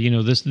sorry, you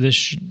know,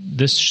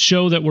 this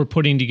show that we're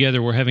putting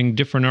together, we're having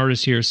different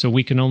artists here, so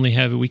we can only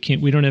have it.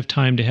 We don't have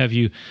time to have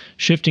you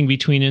shifting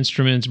between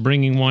instruments,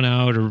 bringing one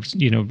out, or,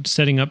 you know,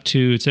 setting up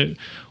two.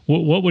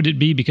 What would it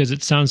be? Because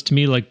it sounds to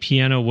me like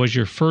piano was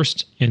your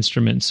first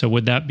instrument. So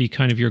would that be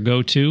kind of your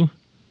go-to?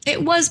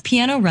 It was.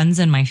 Piano runs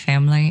in my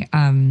family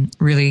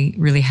really,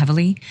 really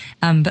heavily.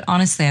 But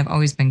honestly, I've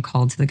always been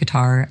called to the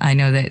guitar. I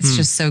know that it's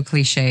just so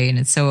cliche and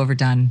it's so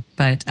overdone.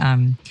 But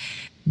I'm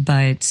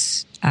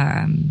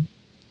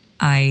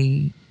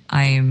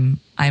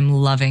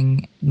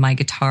loving my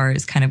guitar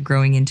is kind of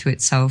growing into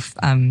itself.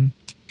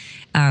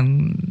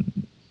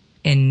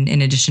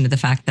 In addition to the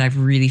fact that I've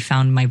really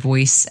found my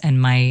voice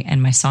and my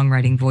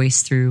songwriting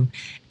voice through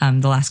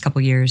the last couple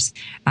of years,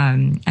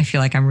 I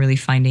feel like I'm really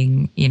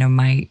finding, you know,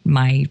 my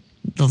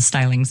little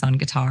stylings on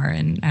guitar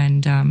and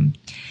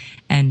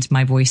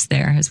my voice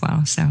there as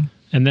well. So.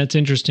 And that's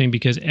interesting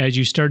because as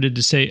you started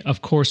to say,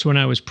 of course, when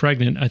I was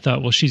pregnant, I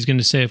thought, well, she's going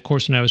to say, of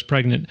course, when I was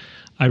pregnant.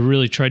 I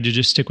really tried to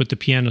just stick with the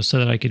piano so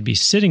that I could be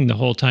sitting the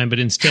whole time. But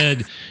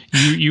instead,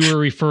 you were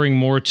referring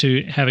more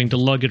to having to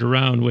lug it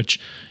around, which,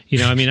 you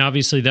know, I mean,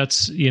 obviously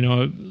that's, you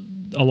know,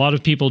 a lot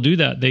of people do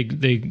that.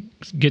 They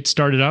get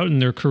started out in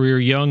their career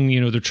young,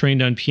 you know, they're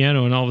trained on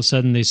piano, and all of a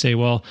sudden they say,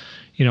 well,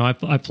 you know,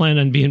 I plan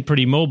on being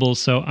pretty mobile,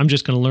 so I'm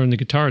just going to learn the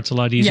guitar. It's a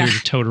lot easier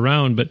to tote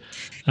around. But,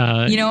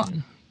 you know,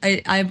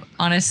 I've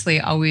honestly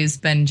always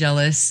been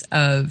jealous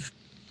of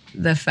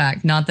the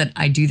fact, not that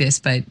I do this,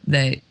 but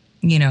that,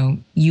 you know,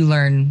 you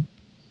learn,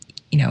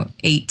 you know,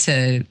 8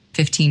 to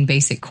 15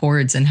 basic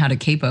chords and how to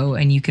capo,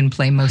 and you can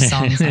play most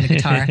songs on a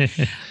guitar.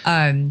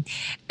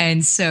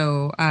 And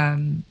so,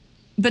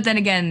 but then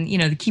again, you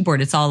know, the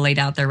keyboard, it's all laid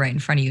out there right in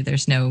front of you.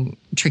 There's no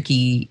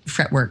tricky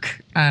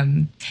fretwork.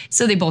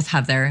 So they both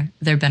have their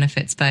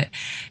benefits, but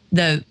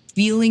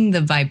feeling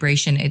the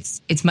vibration,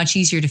 it's much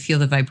easier to feel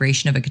the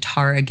vibration of a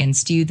guitar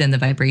against you than the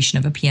vibration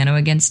of a piano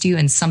against you.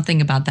 And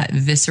something about that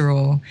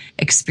visceral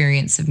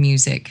experience of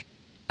music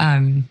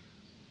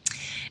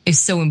is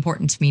so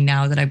important to me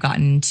now that I've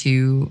gotten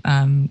to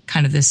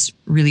kind of this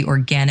really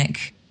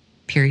organic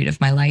period of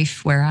my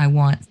life where I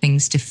want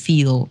things to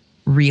feel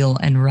real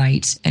and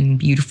right and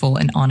beautiful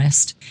and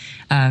honest.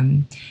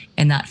 And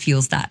that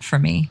feels that for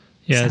me.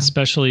 Yeah, so.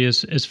 Especially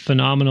as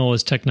phenomenal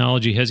as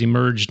technology has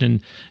emerged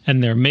and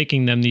they're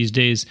making them these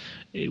days,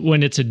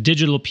 when it's a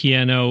digital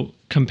piano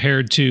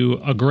compared to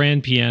a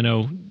grand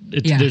piano,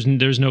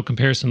 there's no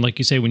comparison, like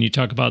you say, when you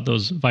talk about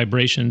those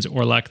vibrations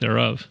or lack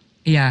thereof.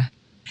 Yeah.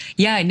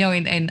 Yeah, no,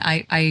 and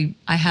I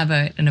have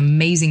an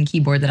amazing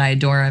keyboard that I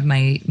adore. I have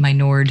my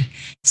Nord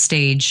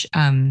Stage,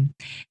 and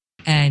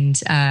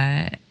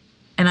I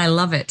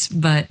love it,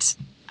 but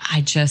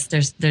I just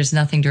there's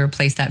nothing to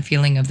replace that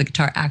feeling of the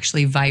guitar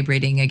actually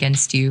vibrating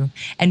against you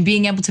and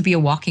being able to be a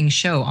walking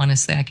show.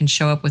 Honestly, I can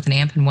show up with an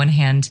amp in one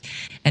hand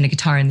and a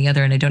guitar in the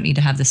other, and I don't need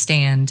to have the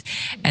stand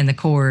and the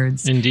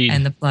chords and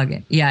the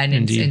plug-in. Yeah,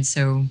 and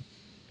so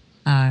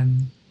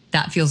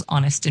that feels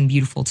honest and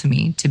beautiful to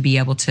me, to be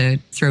able to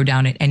throw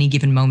down at any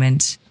given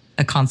moment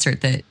a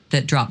concert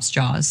that drops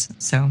jaws.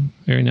 So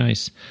very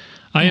nice.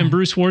 I am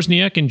Bruce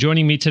Wozniak, and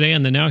joining me today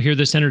on the Now Hear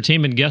This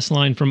Entertainment guest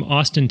line from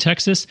Austin,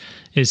 Texas,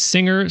 is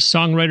singer,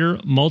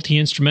 songwriter,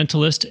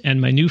 multi-instrumentalist,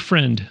 and my new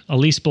friend,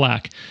 Alyse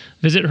Black.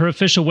 Visit her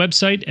official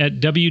website at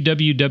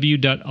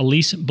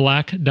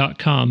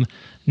www.alyseblack.com.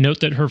 Note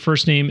that her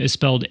first name is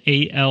spelled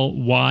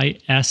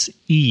Alyse.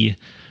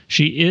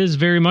 She is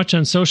very much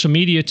on social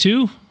media,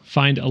 too.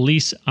 Find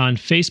Alyse on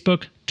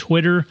Facebook,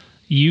 Twitter,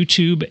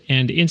 YouTube,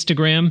 and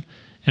Instagram.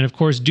 And, of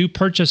course, do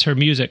purchase her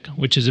music,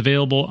 which is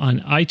available on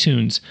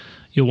iTunes.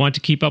 You'll want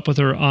to keep up with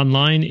her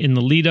online in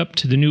the lead-up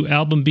to the new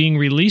album being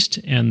released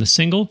and the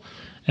single,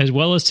 as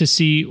well as to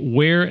see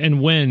where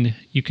and when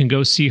you can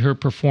go see her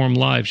perform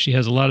live. She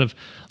has a lot of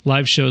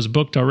live shows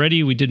booked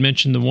already. We did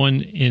mention the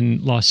one in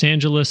Los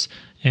Angeles,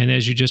 and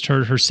as you just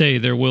heard her say,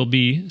 there will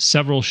be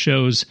several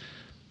shows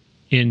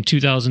in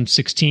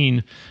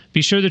 2016.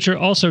 Be sure that you're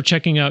also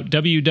checking out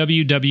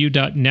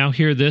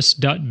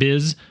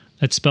www.nowhearthis.biz.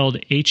 That's spelled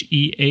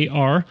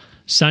HEAR.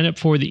 Sign up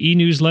for the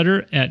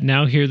e-newsletter at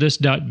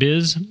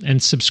nowhearthis.biz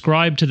and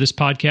subscribe to this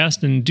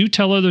podcast, and do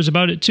tell others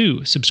about it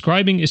too.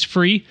 Subscribing is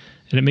free,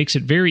 and it makes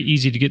it very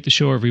easy to get the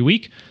show every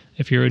week.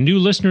 If you're a new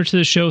listener to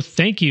the show,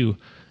 thank you.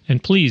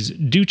 And please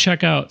do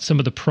check out some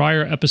of the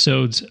prior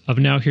episodes of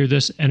Now Hear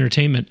This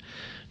Entertainment.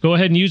 Go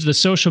ahead and use the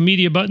social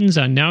media buttons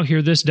on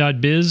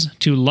nowhearthis.biz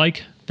to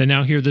like the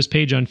Now Hear This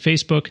page on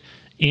Facebook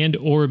and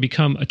or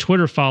become a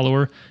Twitter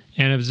follower.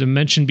 And as I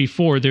mentioned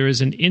before, there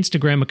is an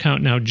Instagram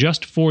account now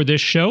just for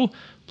this show.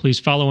 please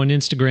follow on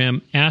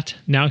Instagram at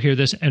Now Hear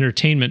This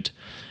Entertainment.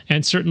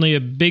 And certainly a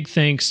big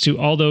thanks to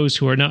all those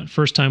who are not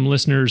first-time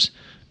listeners.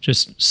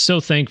 Just so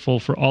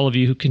thankful for all of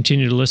you who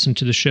continue to listen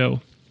to the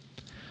show.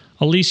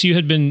 Alyse, you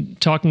had been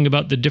talking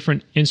about the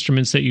different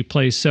instruments that you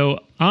play.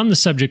 So on the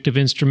subject of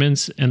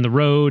instruments and the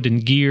road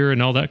and gear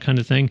and all that kind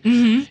of thing,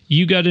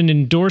 you got an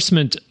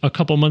endorsement a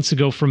couple months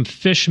ago from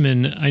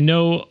Fishman. I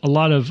know a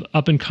lot of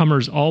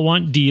up-and-comers all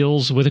want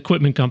deals with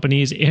equipment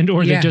companies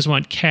or they just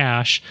want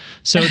cash.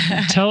 So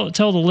tell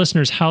the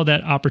listeners how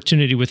that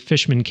opportunity with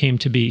Fishman came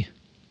to be.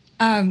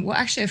 Well,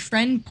 actually, a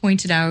friend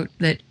pointed out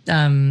that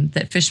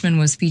that Fishman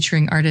was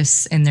featuring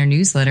artists in their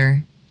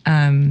newsletter.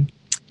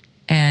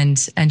 And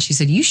she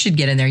said, you should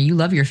get in there. You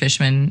love your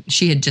Fishman.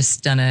 She had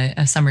just done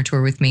a summer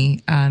tour with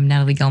me,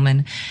 Natalie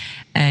Gelman.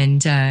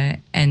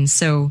 And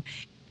so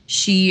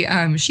she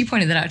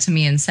pointed that out to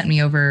me and sent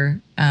me over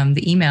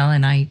the email.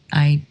 And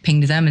I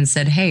pinged them and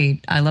said,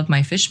 hey, I love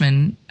my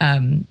Fishman.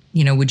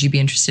 Would you be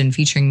interested in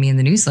featuring me in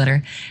the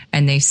newsletter?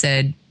 And they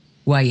said,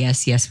 why,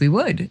 yes, we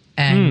would.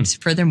 And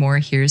furthermore,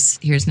 here's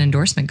an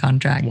endorsement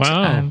contract.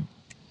 Wow.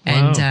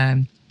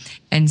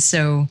 And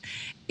so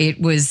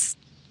it was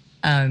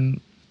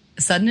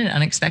sudden and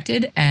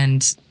unexpected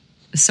and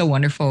so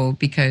wonderful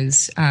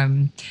because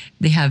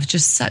they have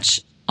just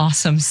such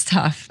awesome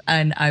stuff.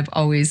 And I've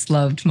always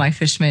loved my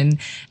Fishman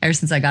ever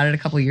since I got it a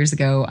couple of years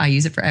ago. I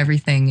use it for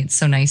everything. It's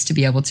so nice to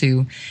be able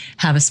to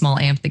have a small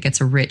amp that gets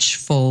a rich,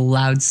 full,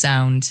 loud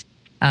sound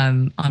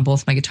on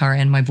both my guitar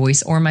and my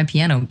voice or my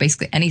piano,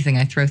 basically anything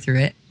I throw through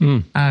it.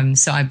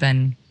 So I've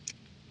been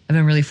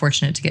really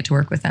fortunate to get to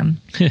work with them.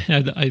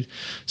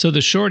 So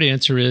the short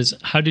answer is,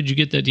 how did you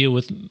get that deal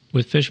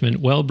with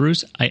Fishman? Well,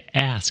 Bruce, I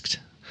asked.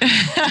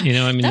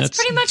 That's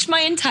pretty much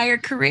my entire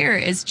career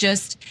is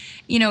just,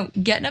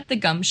 getting up the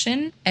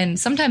gumption. And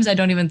sometimes I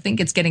don't even think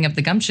it's getting up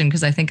the gumption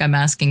because I think I'm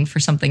asking for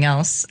something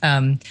else,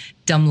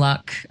 dumb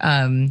luck,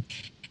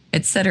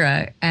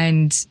 etc.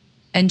 And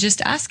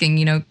just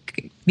asking,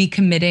 be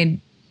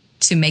committed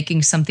to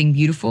making something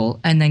beautiful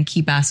and then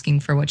keep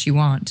asking for what you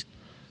want.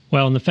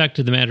 Well, and the fact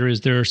of the matter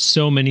is there are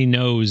so many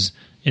no's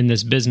in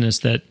this business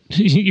that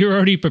you're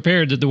already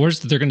prepared that the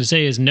worst that they're going to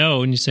say is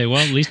no. And you say,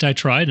 well, at least I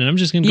tried and I'm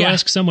just going to go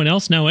ask someone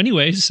else now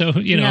anyway. So,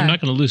 I'm not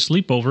going to lose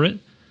sleep over it.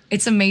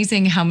 It's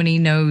amazing how many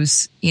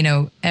no's,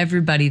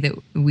 everybody that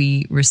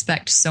we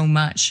respect so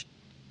much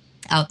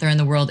out there in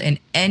the world in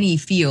any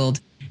field,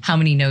 how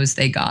many no's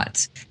they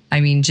got. I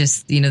mean,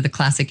 just, the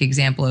classic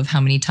example of how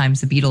many times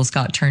the Beatles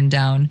got turned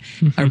down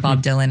or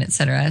Bob Dylan, et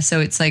cetera. So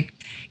it's like,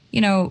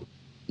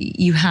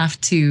 you have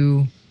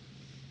to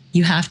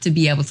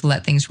be able to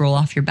let things roll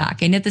off your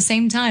back. And at the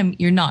same time,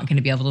 you're not going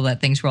to be able to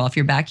let things roll off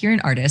your back. You're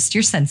an artist.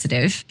 You're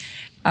sensitive.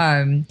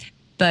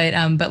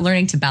 But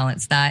learning to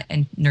balance that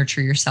and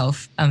nurture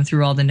yourself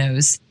through all the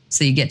no's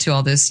so you get to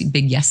all those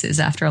big yeses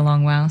after a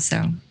long while.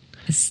 So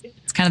it's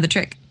kind of the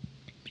trick.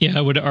 Yeah,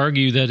 I would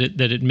argue that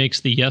it makes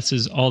the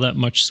yeses all that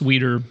much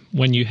sweeter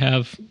when you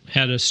have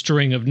had a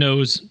string of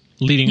no's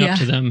leading up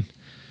to them.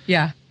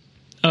 Yeah,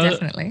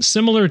 definitely.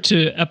 Similar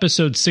to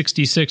episode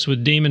 66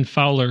 with Damon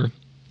Fowler,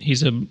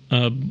 he's a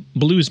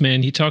blues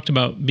man. He talked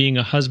about being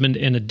a husband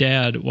and a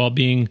dad while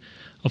being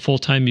a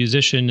full-time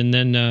musician. And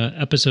then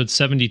episode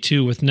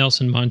 72 with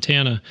Nelson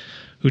Montana,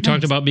 who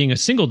talked about being a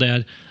single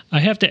dad. I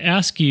have to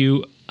ask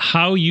you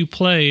how you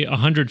play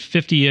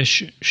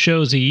 150-ish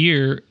shows a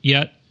year,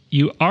 yet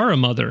you are a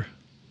mother.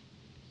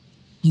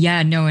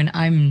 Yeah, no, and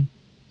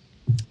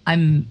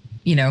I'm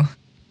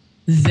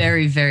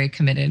very, very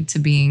committed to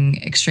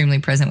being extremely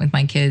present with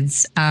my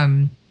kids.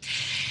 I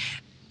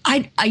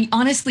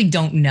honestly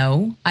don't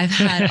know. I've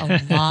had a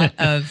lot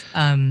of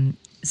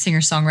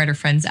singer-songwriter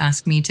friends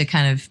ask me to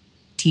kind of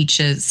teach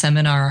a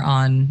seminar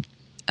on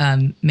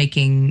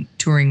making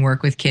touring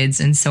work with kids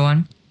and so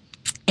on.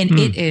 And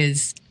it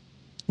is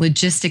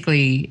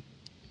logistically,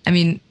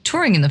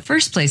 touring in the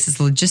first place is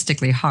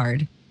logistically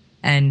hard.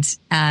 And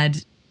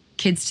add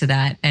kids to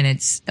that, and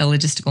it's a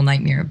logistical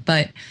nightmare.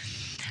 But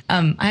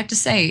I have to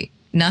say,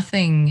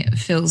 nothing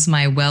fills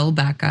my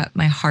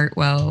heart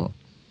well,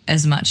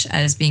 as much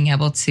as being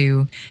able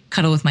to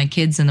cuddle with my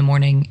kids in the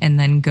morning and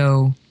then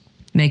go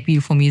make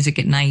beautiful music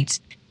at night.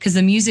 Because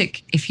the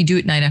music, if you do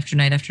it night after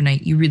night after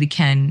night, you really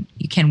can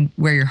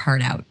wear your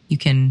heart out. You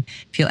can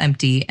feel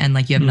empty and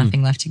like you have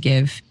nothing left to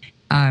give.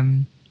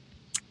 And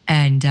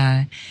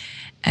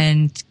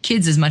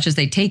kids, as much as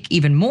they take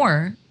even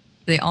more,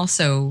 they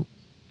also,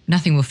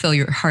 nothing will fill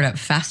your heart up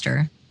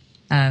faster,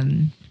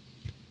 to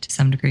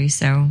some degree.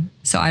 So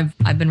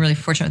I've been really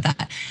fortunate with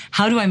that.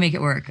 How do I make it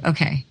work?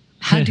 Okay.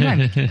 How do I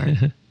make it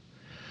work?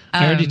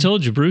 I already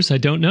told you, Bruce, I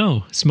don't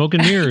know. Smoke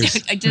and mirrors.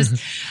 I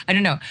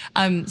don't know.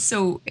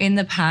 So in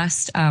the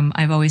past,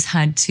 I've always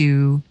had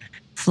to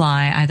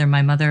fly either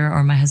my mother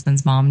or my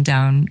husband's mom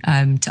down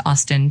to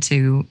Austin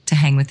to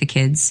hang with the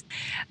kids.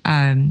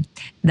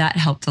 That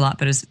helped a lot,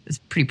 but it was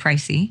pretty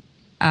pricey.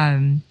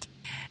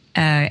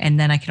 And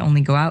then I could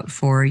only go out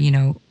for,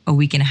 a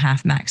week and a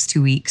half, max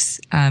 2 weeks.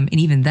 And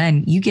even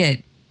then you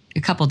get a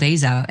couple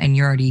days out and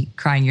you're already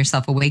crying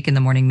yourself awake in the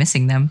morning,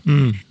 missing them.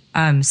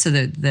 So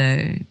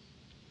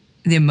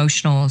the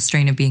emotional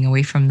strain of being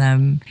away from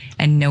them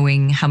and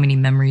knowing how many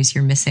memories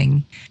you're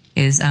missing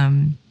is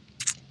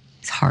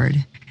it's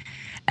hard.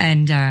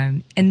 And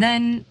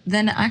then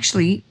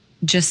actually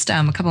just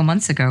a couple of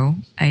months ago,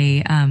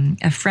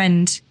 a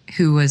friend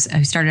who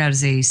started out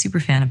as a super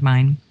fan of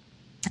mine,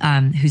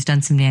 who's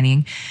done some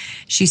nannying,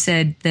 she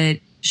said that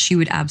she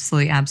would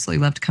absolutely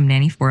love to come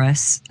nanny for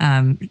us.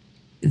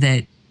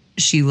 That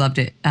she loved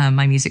it,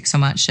 my music so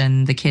much,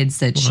 and the kids,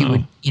 that she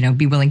would,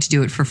 be willing to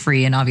do it for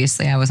free. And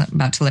obviously I wasn't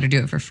about to let her do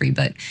it for free,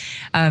 but,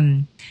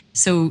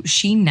 so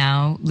she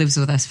now lives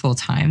with us full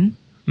time,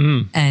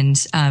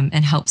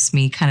 and helps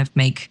me kind of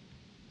make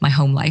my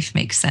home life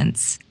make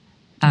sense.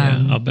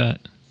 I'll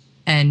bet.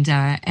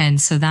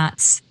 And so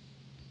that's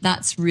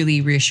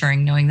really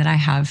reassuring, knowing that I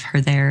have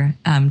her there,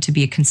 to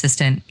be a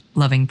consistent,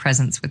 loving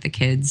presence with the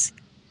kids.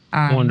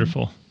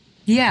 Wonderful.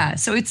 Yeah,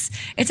 so it's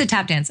a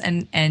tap dance,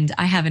 and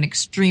I have an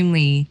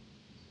extremely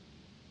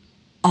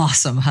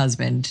awesome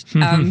husband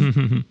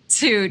to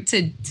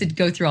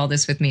go through all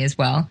this with me as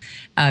well.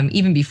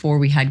 Even before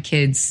we had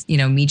kids,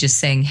 me just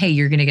saying, "Hey,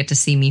 you're going to get to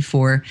see me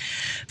for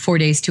 4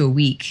 days to a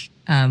week,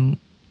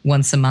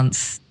 once a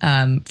month,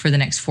 for the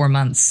next 4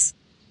 months,"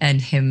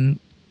 and him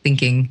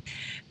thinking,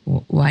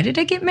 "Why did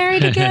I get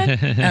married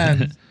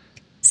again?"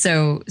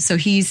 So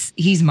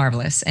he's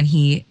marvelous, and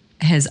he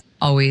has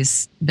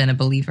always been a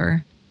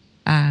believer.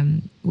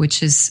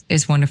 Which is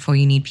wonderful.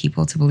 You need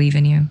people to believe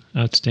in you.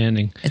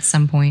 Outstanding. At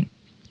some point.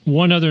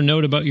 One other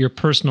note about your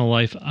personal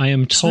life. I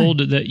am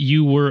told that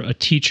you were a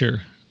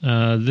teacher.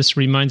 This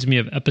reminds me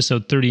of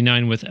episode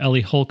 39 with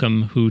Ellie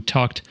Holcomb, who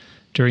talked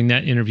during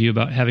that interview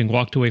about having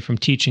walked away from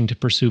teaching to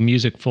pursue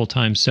music full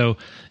time. So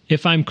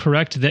if I'm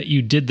correct that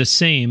you did the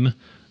same,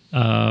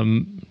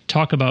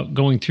 talk about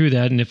going through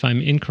that. And if I'm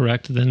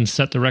incorrect, then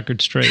set the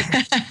record straight.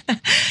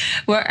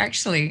 Well,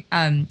 actually,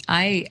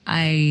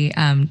 I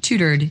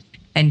tutored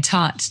and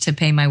taught to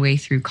pay my way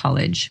through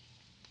college.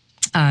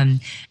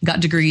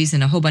 Got degrees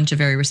in a whole bunch of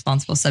very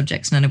responsible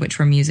subjects, none of which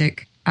were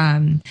music.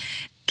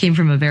 Came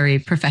from a very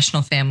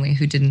professional family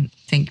who didn't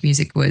think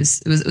music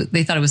was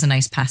they thought it was a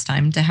nice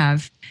pastime to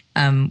have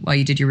while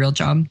you did your real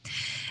job.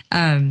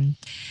 And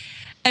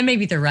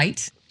maybe they're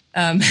right.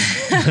 But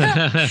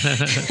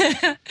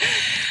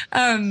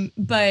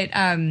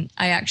I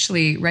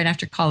actually, right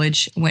after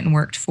college, went and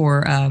worked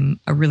for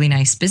a really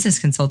nice business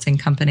consulting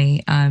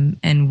company,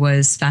 and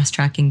was fast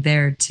tracking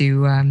there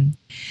to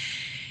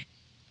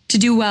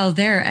do well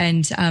there.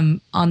 And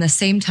on the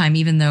same time,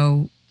 even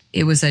though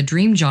it was a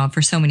dream job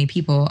for so many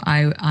people,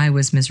 I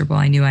was miserable.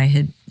 I knew I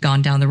had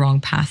gone down the wrong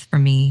path for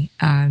me.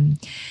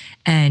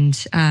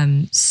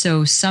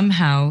 So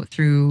somehow,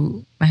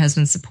 through my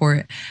husband's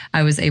support,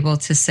 I was able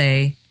to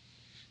say,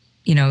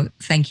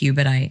 thank you,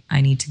 but I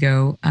need to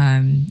go,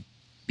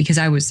 because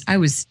I was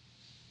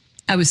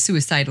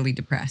suicidally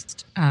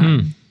depressed,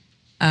 and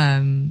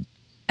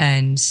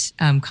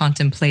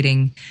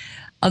contemplating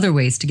other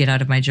ways to get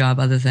out of my job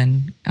other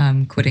than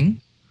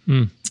quitting.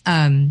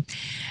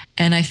 And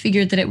I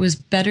figured that it was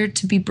better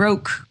to be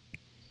broke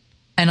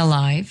and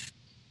alive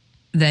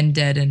than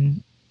dead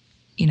and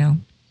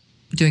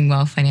doing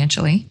well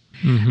financially.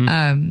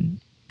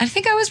 I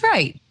think I was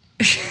right.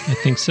 I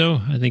think so.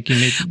 I think you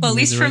made well, at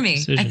least for me.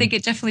 Decision. I think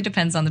it definitely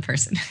depends on the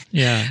person.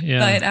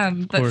 Yeah.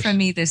 But for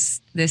me, this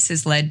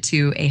has led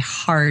to a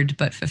hard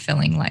but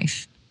fulfilling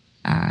life,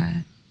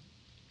 and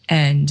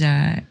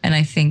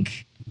I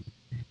think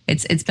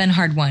it's been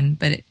hard won,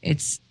 but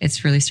it's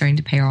really starting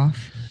to pay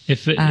off.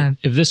 If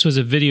this was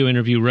a video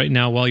interview right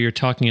now, while you're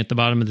talking, at the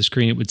bottom of the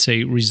screen, it would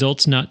say,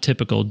 "Results not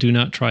typical. Do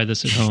not try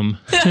this at home."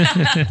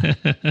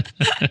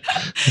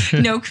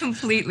 No,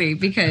 completely.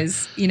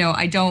 Because,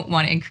 I don't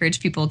want to encourage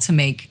people to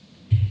make,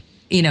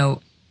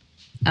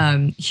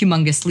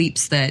 humongous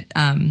leaps that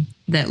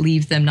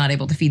leave them not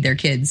able to feed their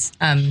kids.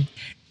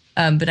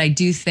 But I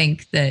do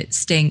think that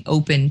staying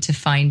open to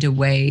find a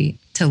way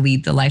to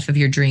lead the life of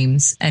your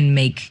dreams and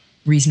make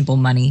reasonable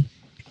money,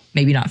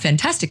 maybe not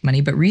fantastic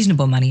money, but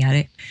reasonable money at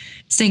it,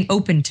 staying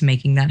open to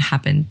making that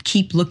happen,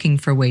 keep looking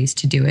for ways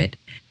to do it.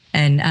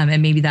 And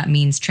maybe that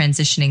means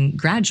transitioning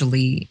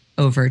gradually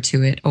over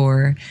to it,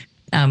 or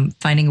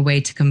finding a way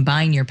to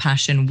combine your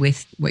passion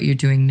with what you're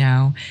doing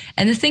now.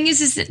 And the thing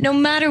is that no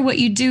matter what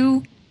you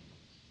do,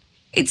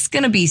 it's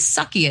going to be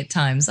sucky at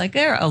times. Like,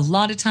 there are a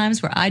lot of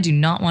times where I do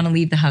not want to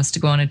leave the house to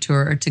go on a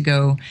tour, or to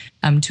go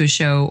to a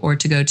show, or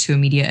to go to a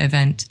media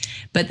event.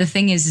 But the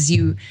thing is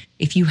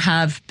if you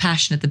have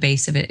passion at the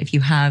base of it, if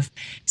you have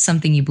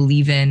something you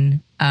believe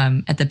in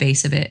at the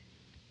base of it,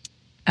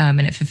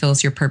 and it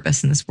fulfills your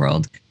purpose in this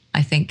world,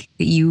 I think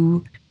that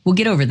you will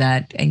get over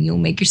that, and you'll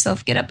make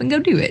yourself get up and go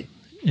do it.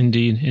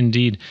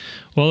 Indeed.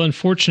 Well,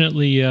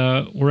 unfortunately,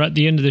 we're at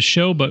the end of the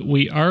show, but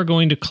we are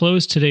going to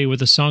close today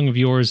with a song of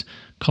yours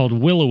called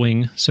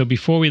Willowing. So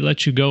before we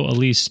let you go,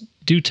 Alyse,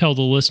 do tell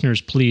the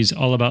listeners, please,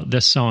 all about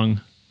this song.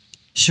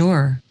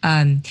 Sure.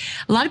 A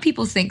lot of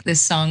people think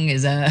this song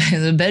is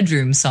a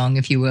bedroom song,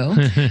 if you will.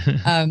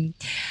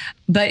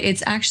 But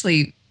it's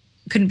actually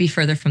couldn't be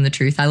further from the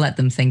truth. I let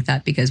them think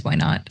that because why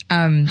not?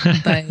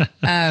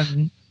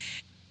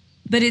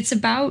 But it's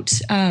about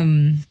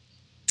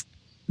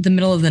the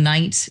middle of the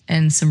night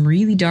and some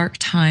really dark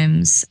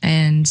times,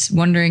 and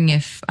wondering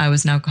if I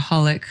was an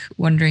alcoholic,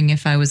 wondering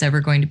if I was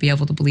ever going to be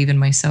able to believe in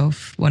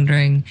myself,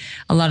 wondering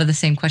a lot of the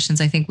same questions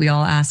I think we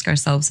all ask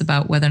ourselves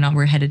about whether or not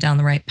we're headed down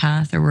the right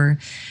path or we're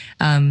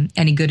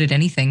any good at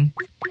anything.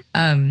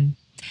 And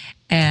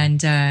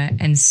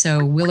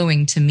so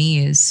willowing to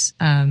me is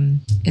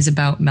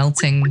about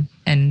melting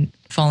and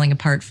falling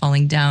apart,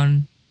 falling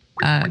down,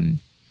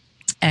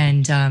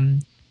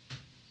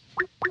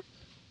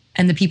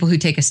 and the people who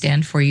take a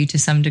stand for you to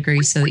some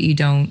degree, so that you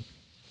don't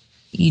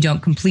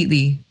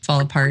completely fall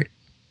apart.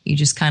 You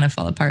just kind of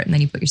fall apart, and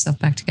then you put yourself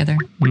back together.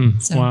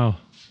 Wow.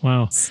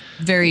 It's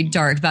very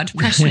dark, about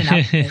depression and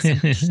alcoholism.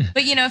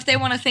 But, if they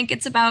want to think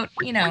it's about,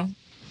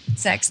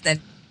 sex,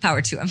 then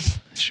power to them.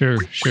 Sure.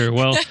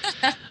 Well,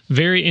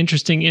 very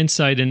interesting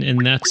insight,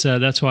 and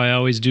that's why I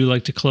always do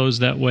like to close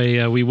that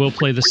way. We will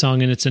play the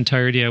song in its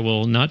entirety. I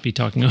will not be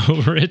talking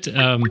over it.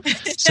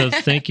 So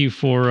thank you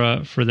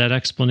for that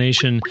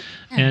explanation.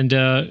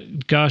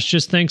 And gosh,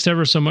 just thanks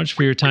ever so much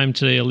for your time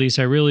today, Alyse.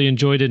 I really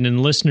enjoyed it,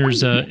 and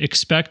listeners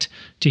expect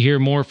to hear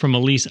more from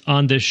Alyse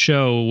on this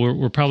show.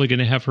 We're probably going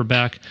to have her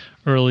back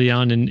early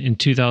on in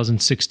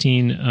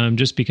 2016,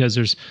 just because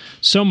there's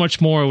so much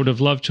more I would have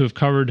loved to have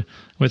covered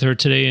with her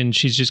today, and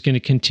she's just going to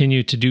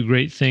continue to do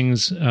great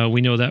things. We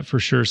know that for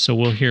sure, so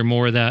we'll hear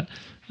more of that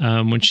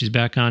when she's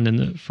back on in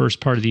the first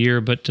part of the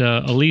year. But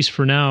Alyse,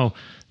 for now,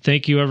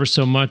 thank you ever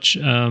so much.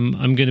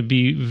 I'm going to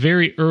be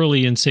very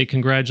early and say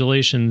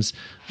congratulations.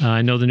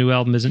 I know the new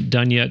album isn't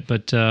done yet,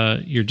 but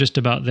you're just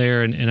about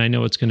there, and I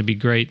know it's going to be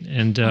great.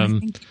 And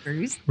thank you,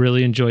 Bruce.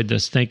 Really enjoyed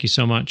this. Thank you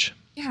so much.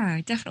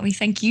 Yeah, definitely.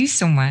 Thank you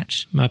so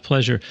much. My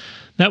pleasure.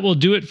 That will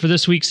do it for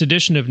this week's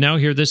edition of Now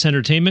Hear This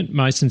Entertainment.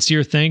 My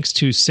sincere thanks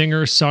to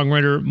singer,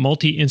 songwriter,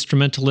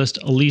 multi-instrumentalist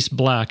Alyse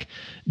Black.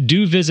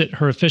 Do visit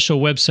her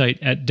official website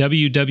at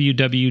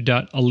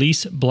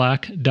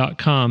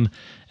www.alyseblack.com,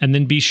 and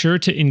then be sure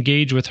to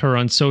engage with her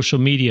on social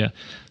media.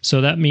 So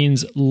that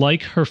means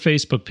like her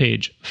Facebook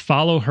page,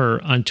 follow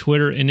her on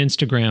Twitter and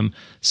Instagram,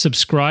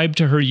 subscribe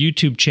to her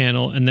YouTube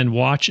channel, and then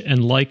watch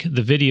and like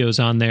the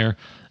videos on there.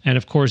 And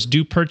of course,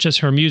 do purchase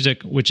her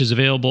music, which is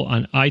available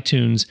on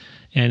iTunes.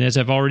 And as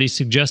I've already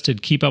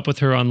suggested, keep up with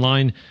her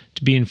online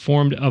to be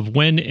informed of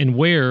when and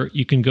where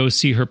you can go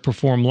see her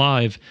perform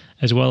live,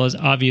 as well as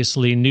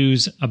obviously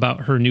news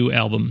about her new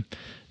album.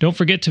 Don't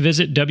forget to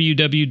visit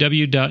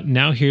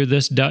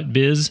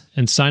www.nowhearthis.biz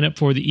and sign up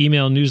for the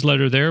email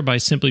newsletter there by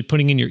simply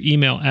putting in your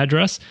email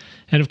address.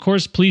 And of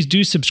course, please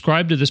do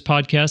subscribe to this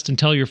podcast and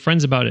tell your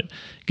friends about it.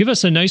 Give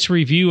us a nice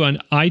review on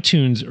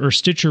iTunes or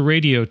Stitcher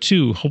Radio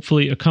too,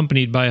 hopefully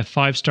accompanied by a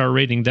 5-star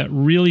rating. That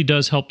really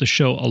does help the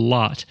show a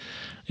lot.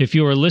 If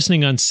you are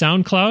listening on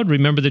SoundCloud,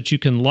 remember that you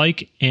can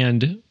like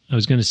and, I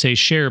was going to say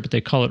share, but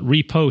they call it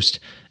repost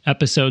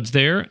episodes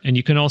there, and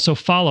you can also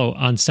follow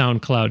on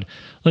SoundCloud.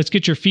 Let's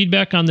get your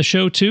feedback on the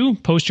show too.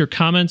 Post your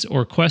comments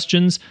or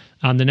questions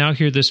on the Now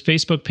Hear This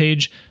Facebook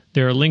page.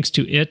 There are links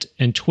to it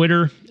and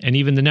Twitter, and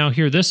even the Now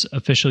Hear This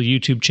official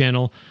YouTube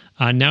channel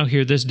on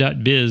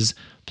nowhearthis.biz.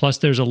 Plus,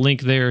 there's a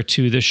link there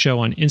to this show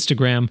on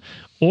Instagram.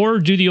 Or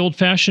do the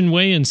old-fashioned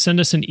way and send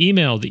us an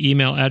email. The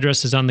email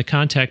address is on the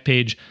contact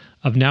page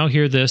of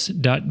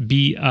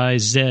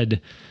nowhearthis.biz.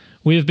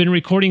 We have been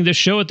recording this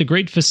show at the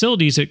great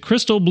facilities at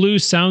Crystal Blue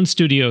Sound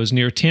Studios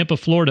near Tampa,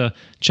 Florida.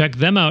 Check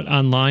them out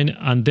online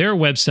on their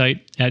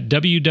website at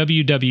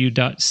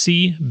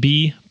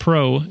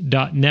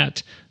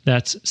www.cbpro.net.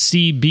 That's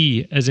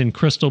CB as in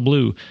Crystal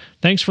Blue.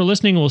 Thanks for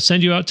listening. We'll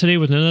send you out today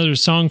with another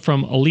song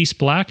from Alyse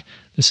Black.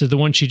 This is the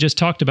one she just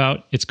talked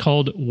about. It's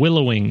called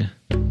Willowing.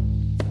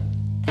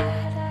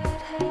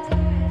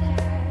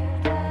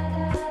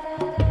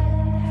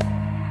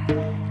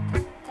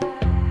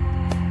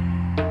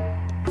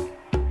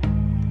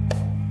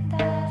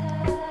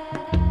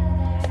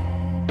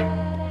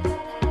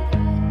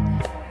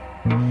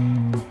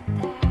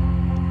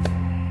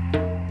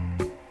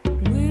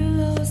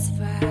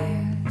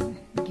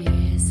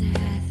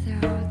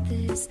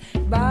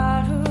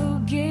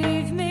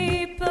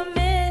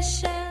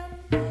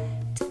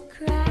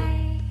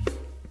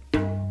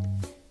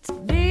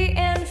 Be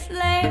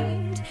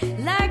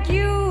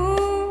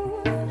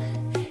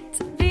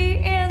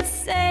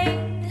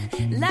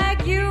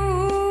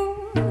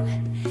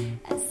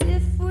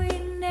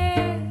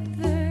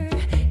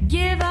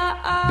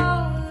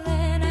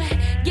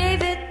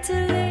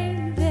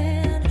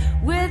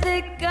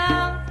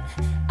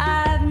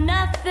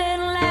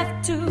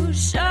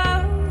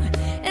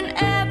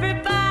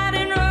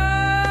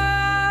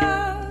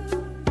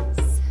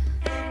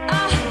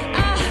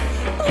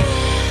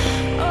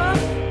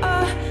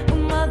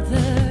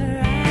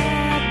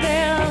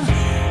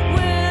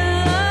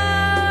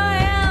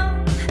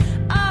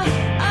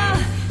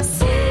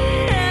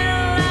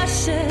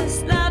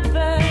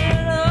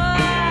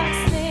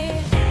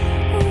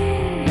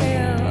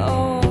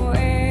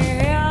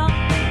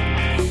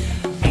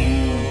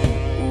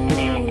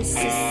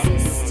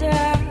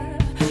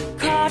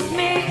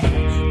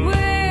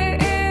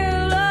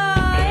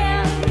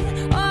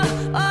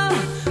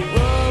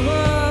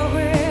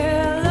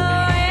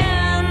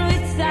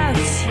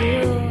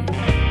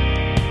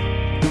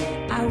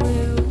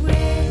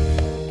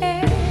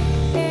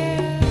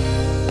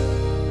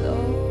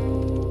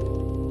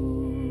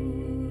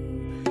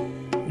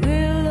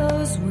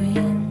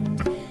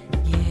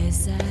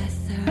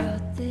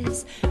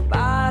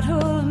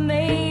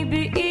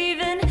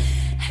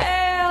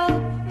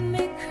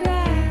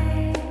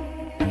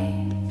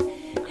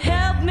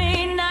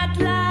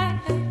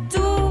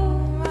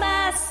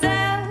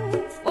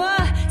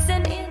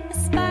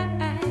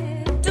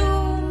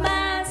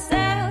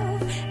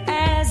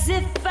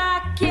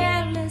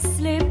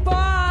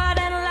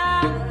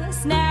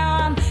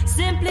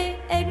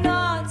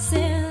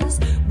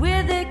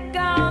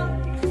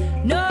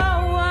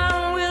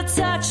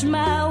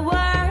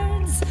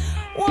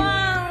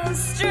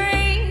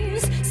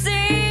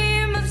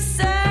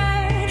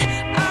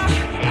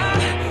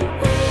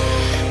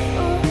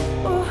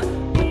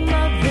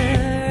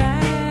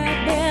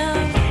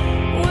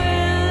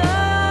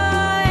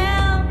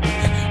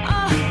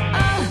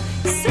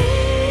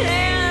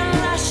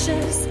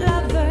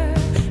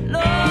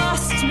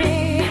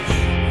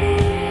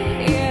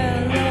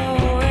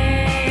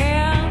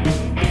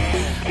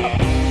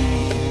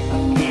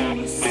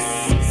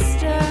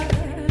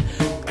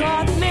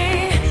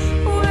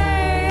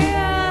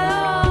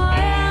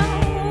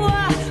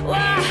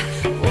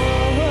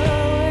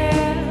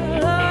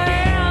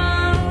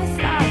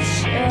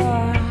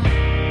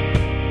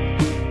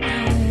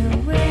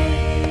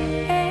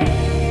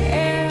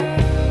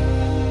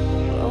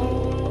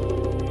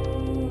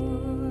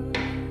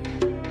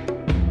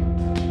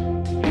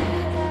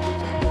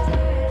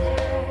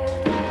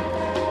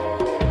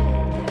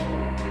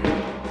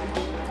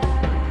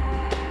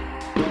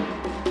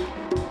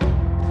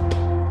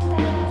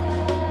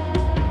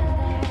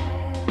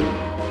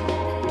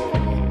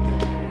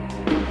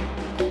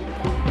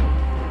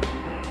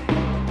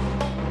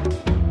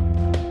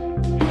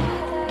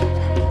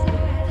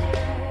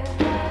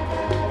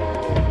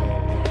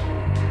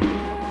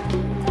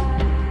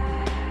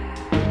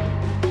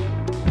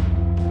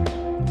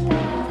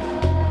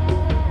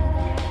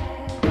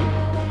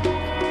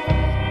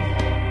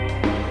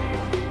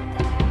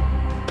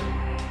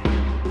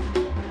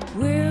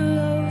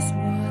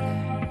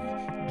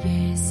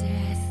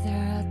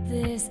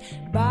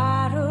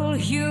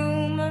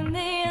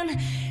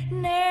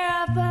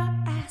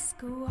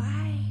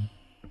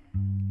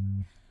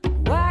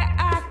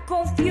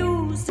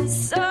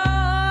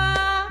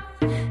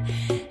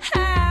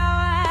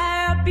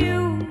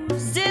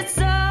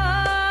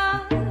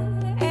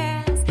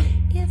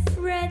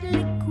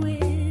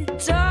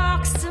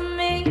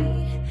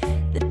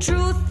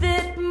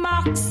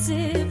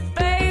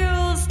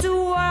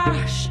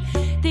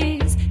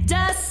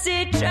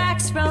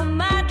tracks from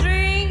my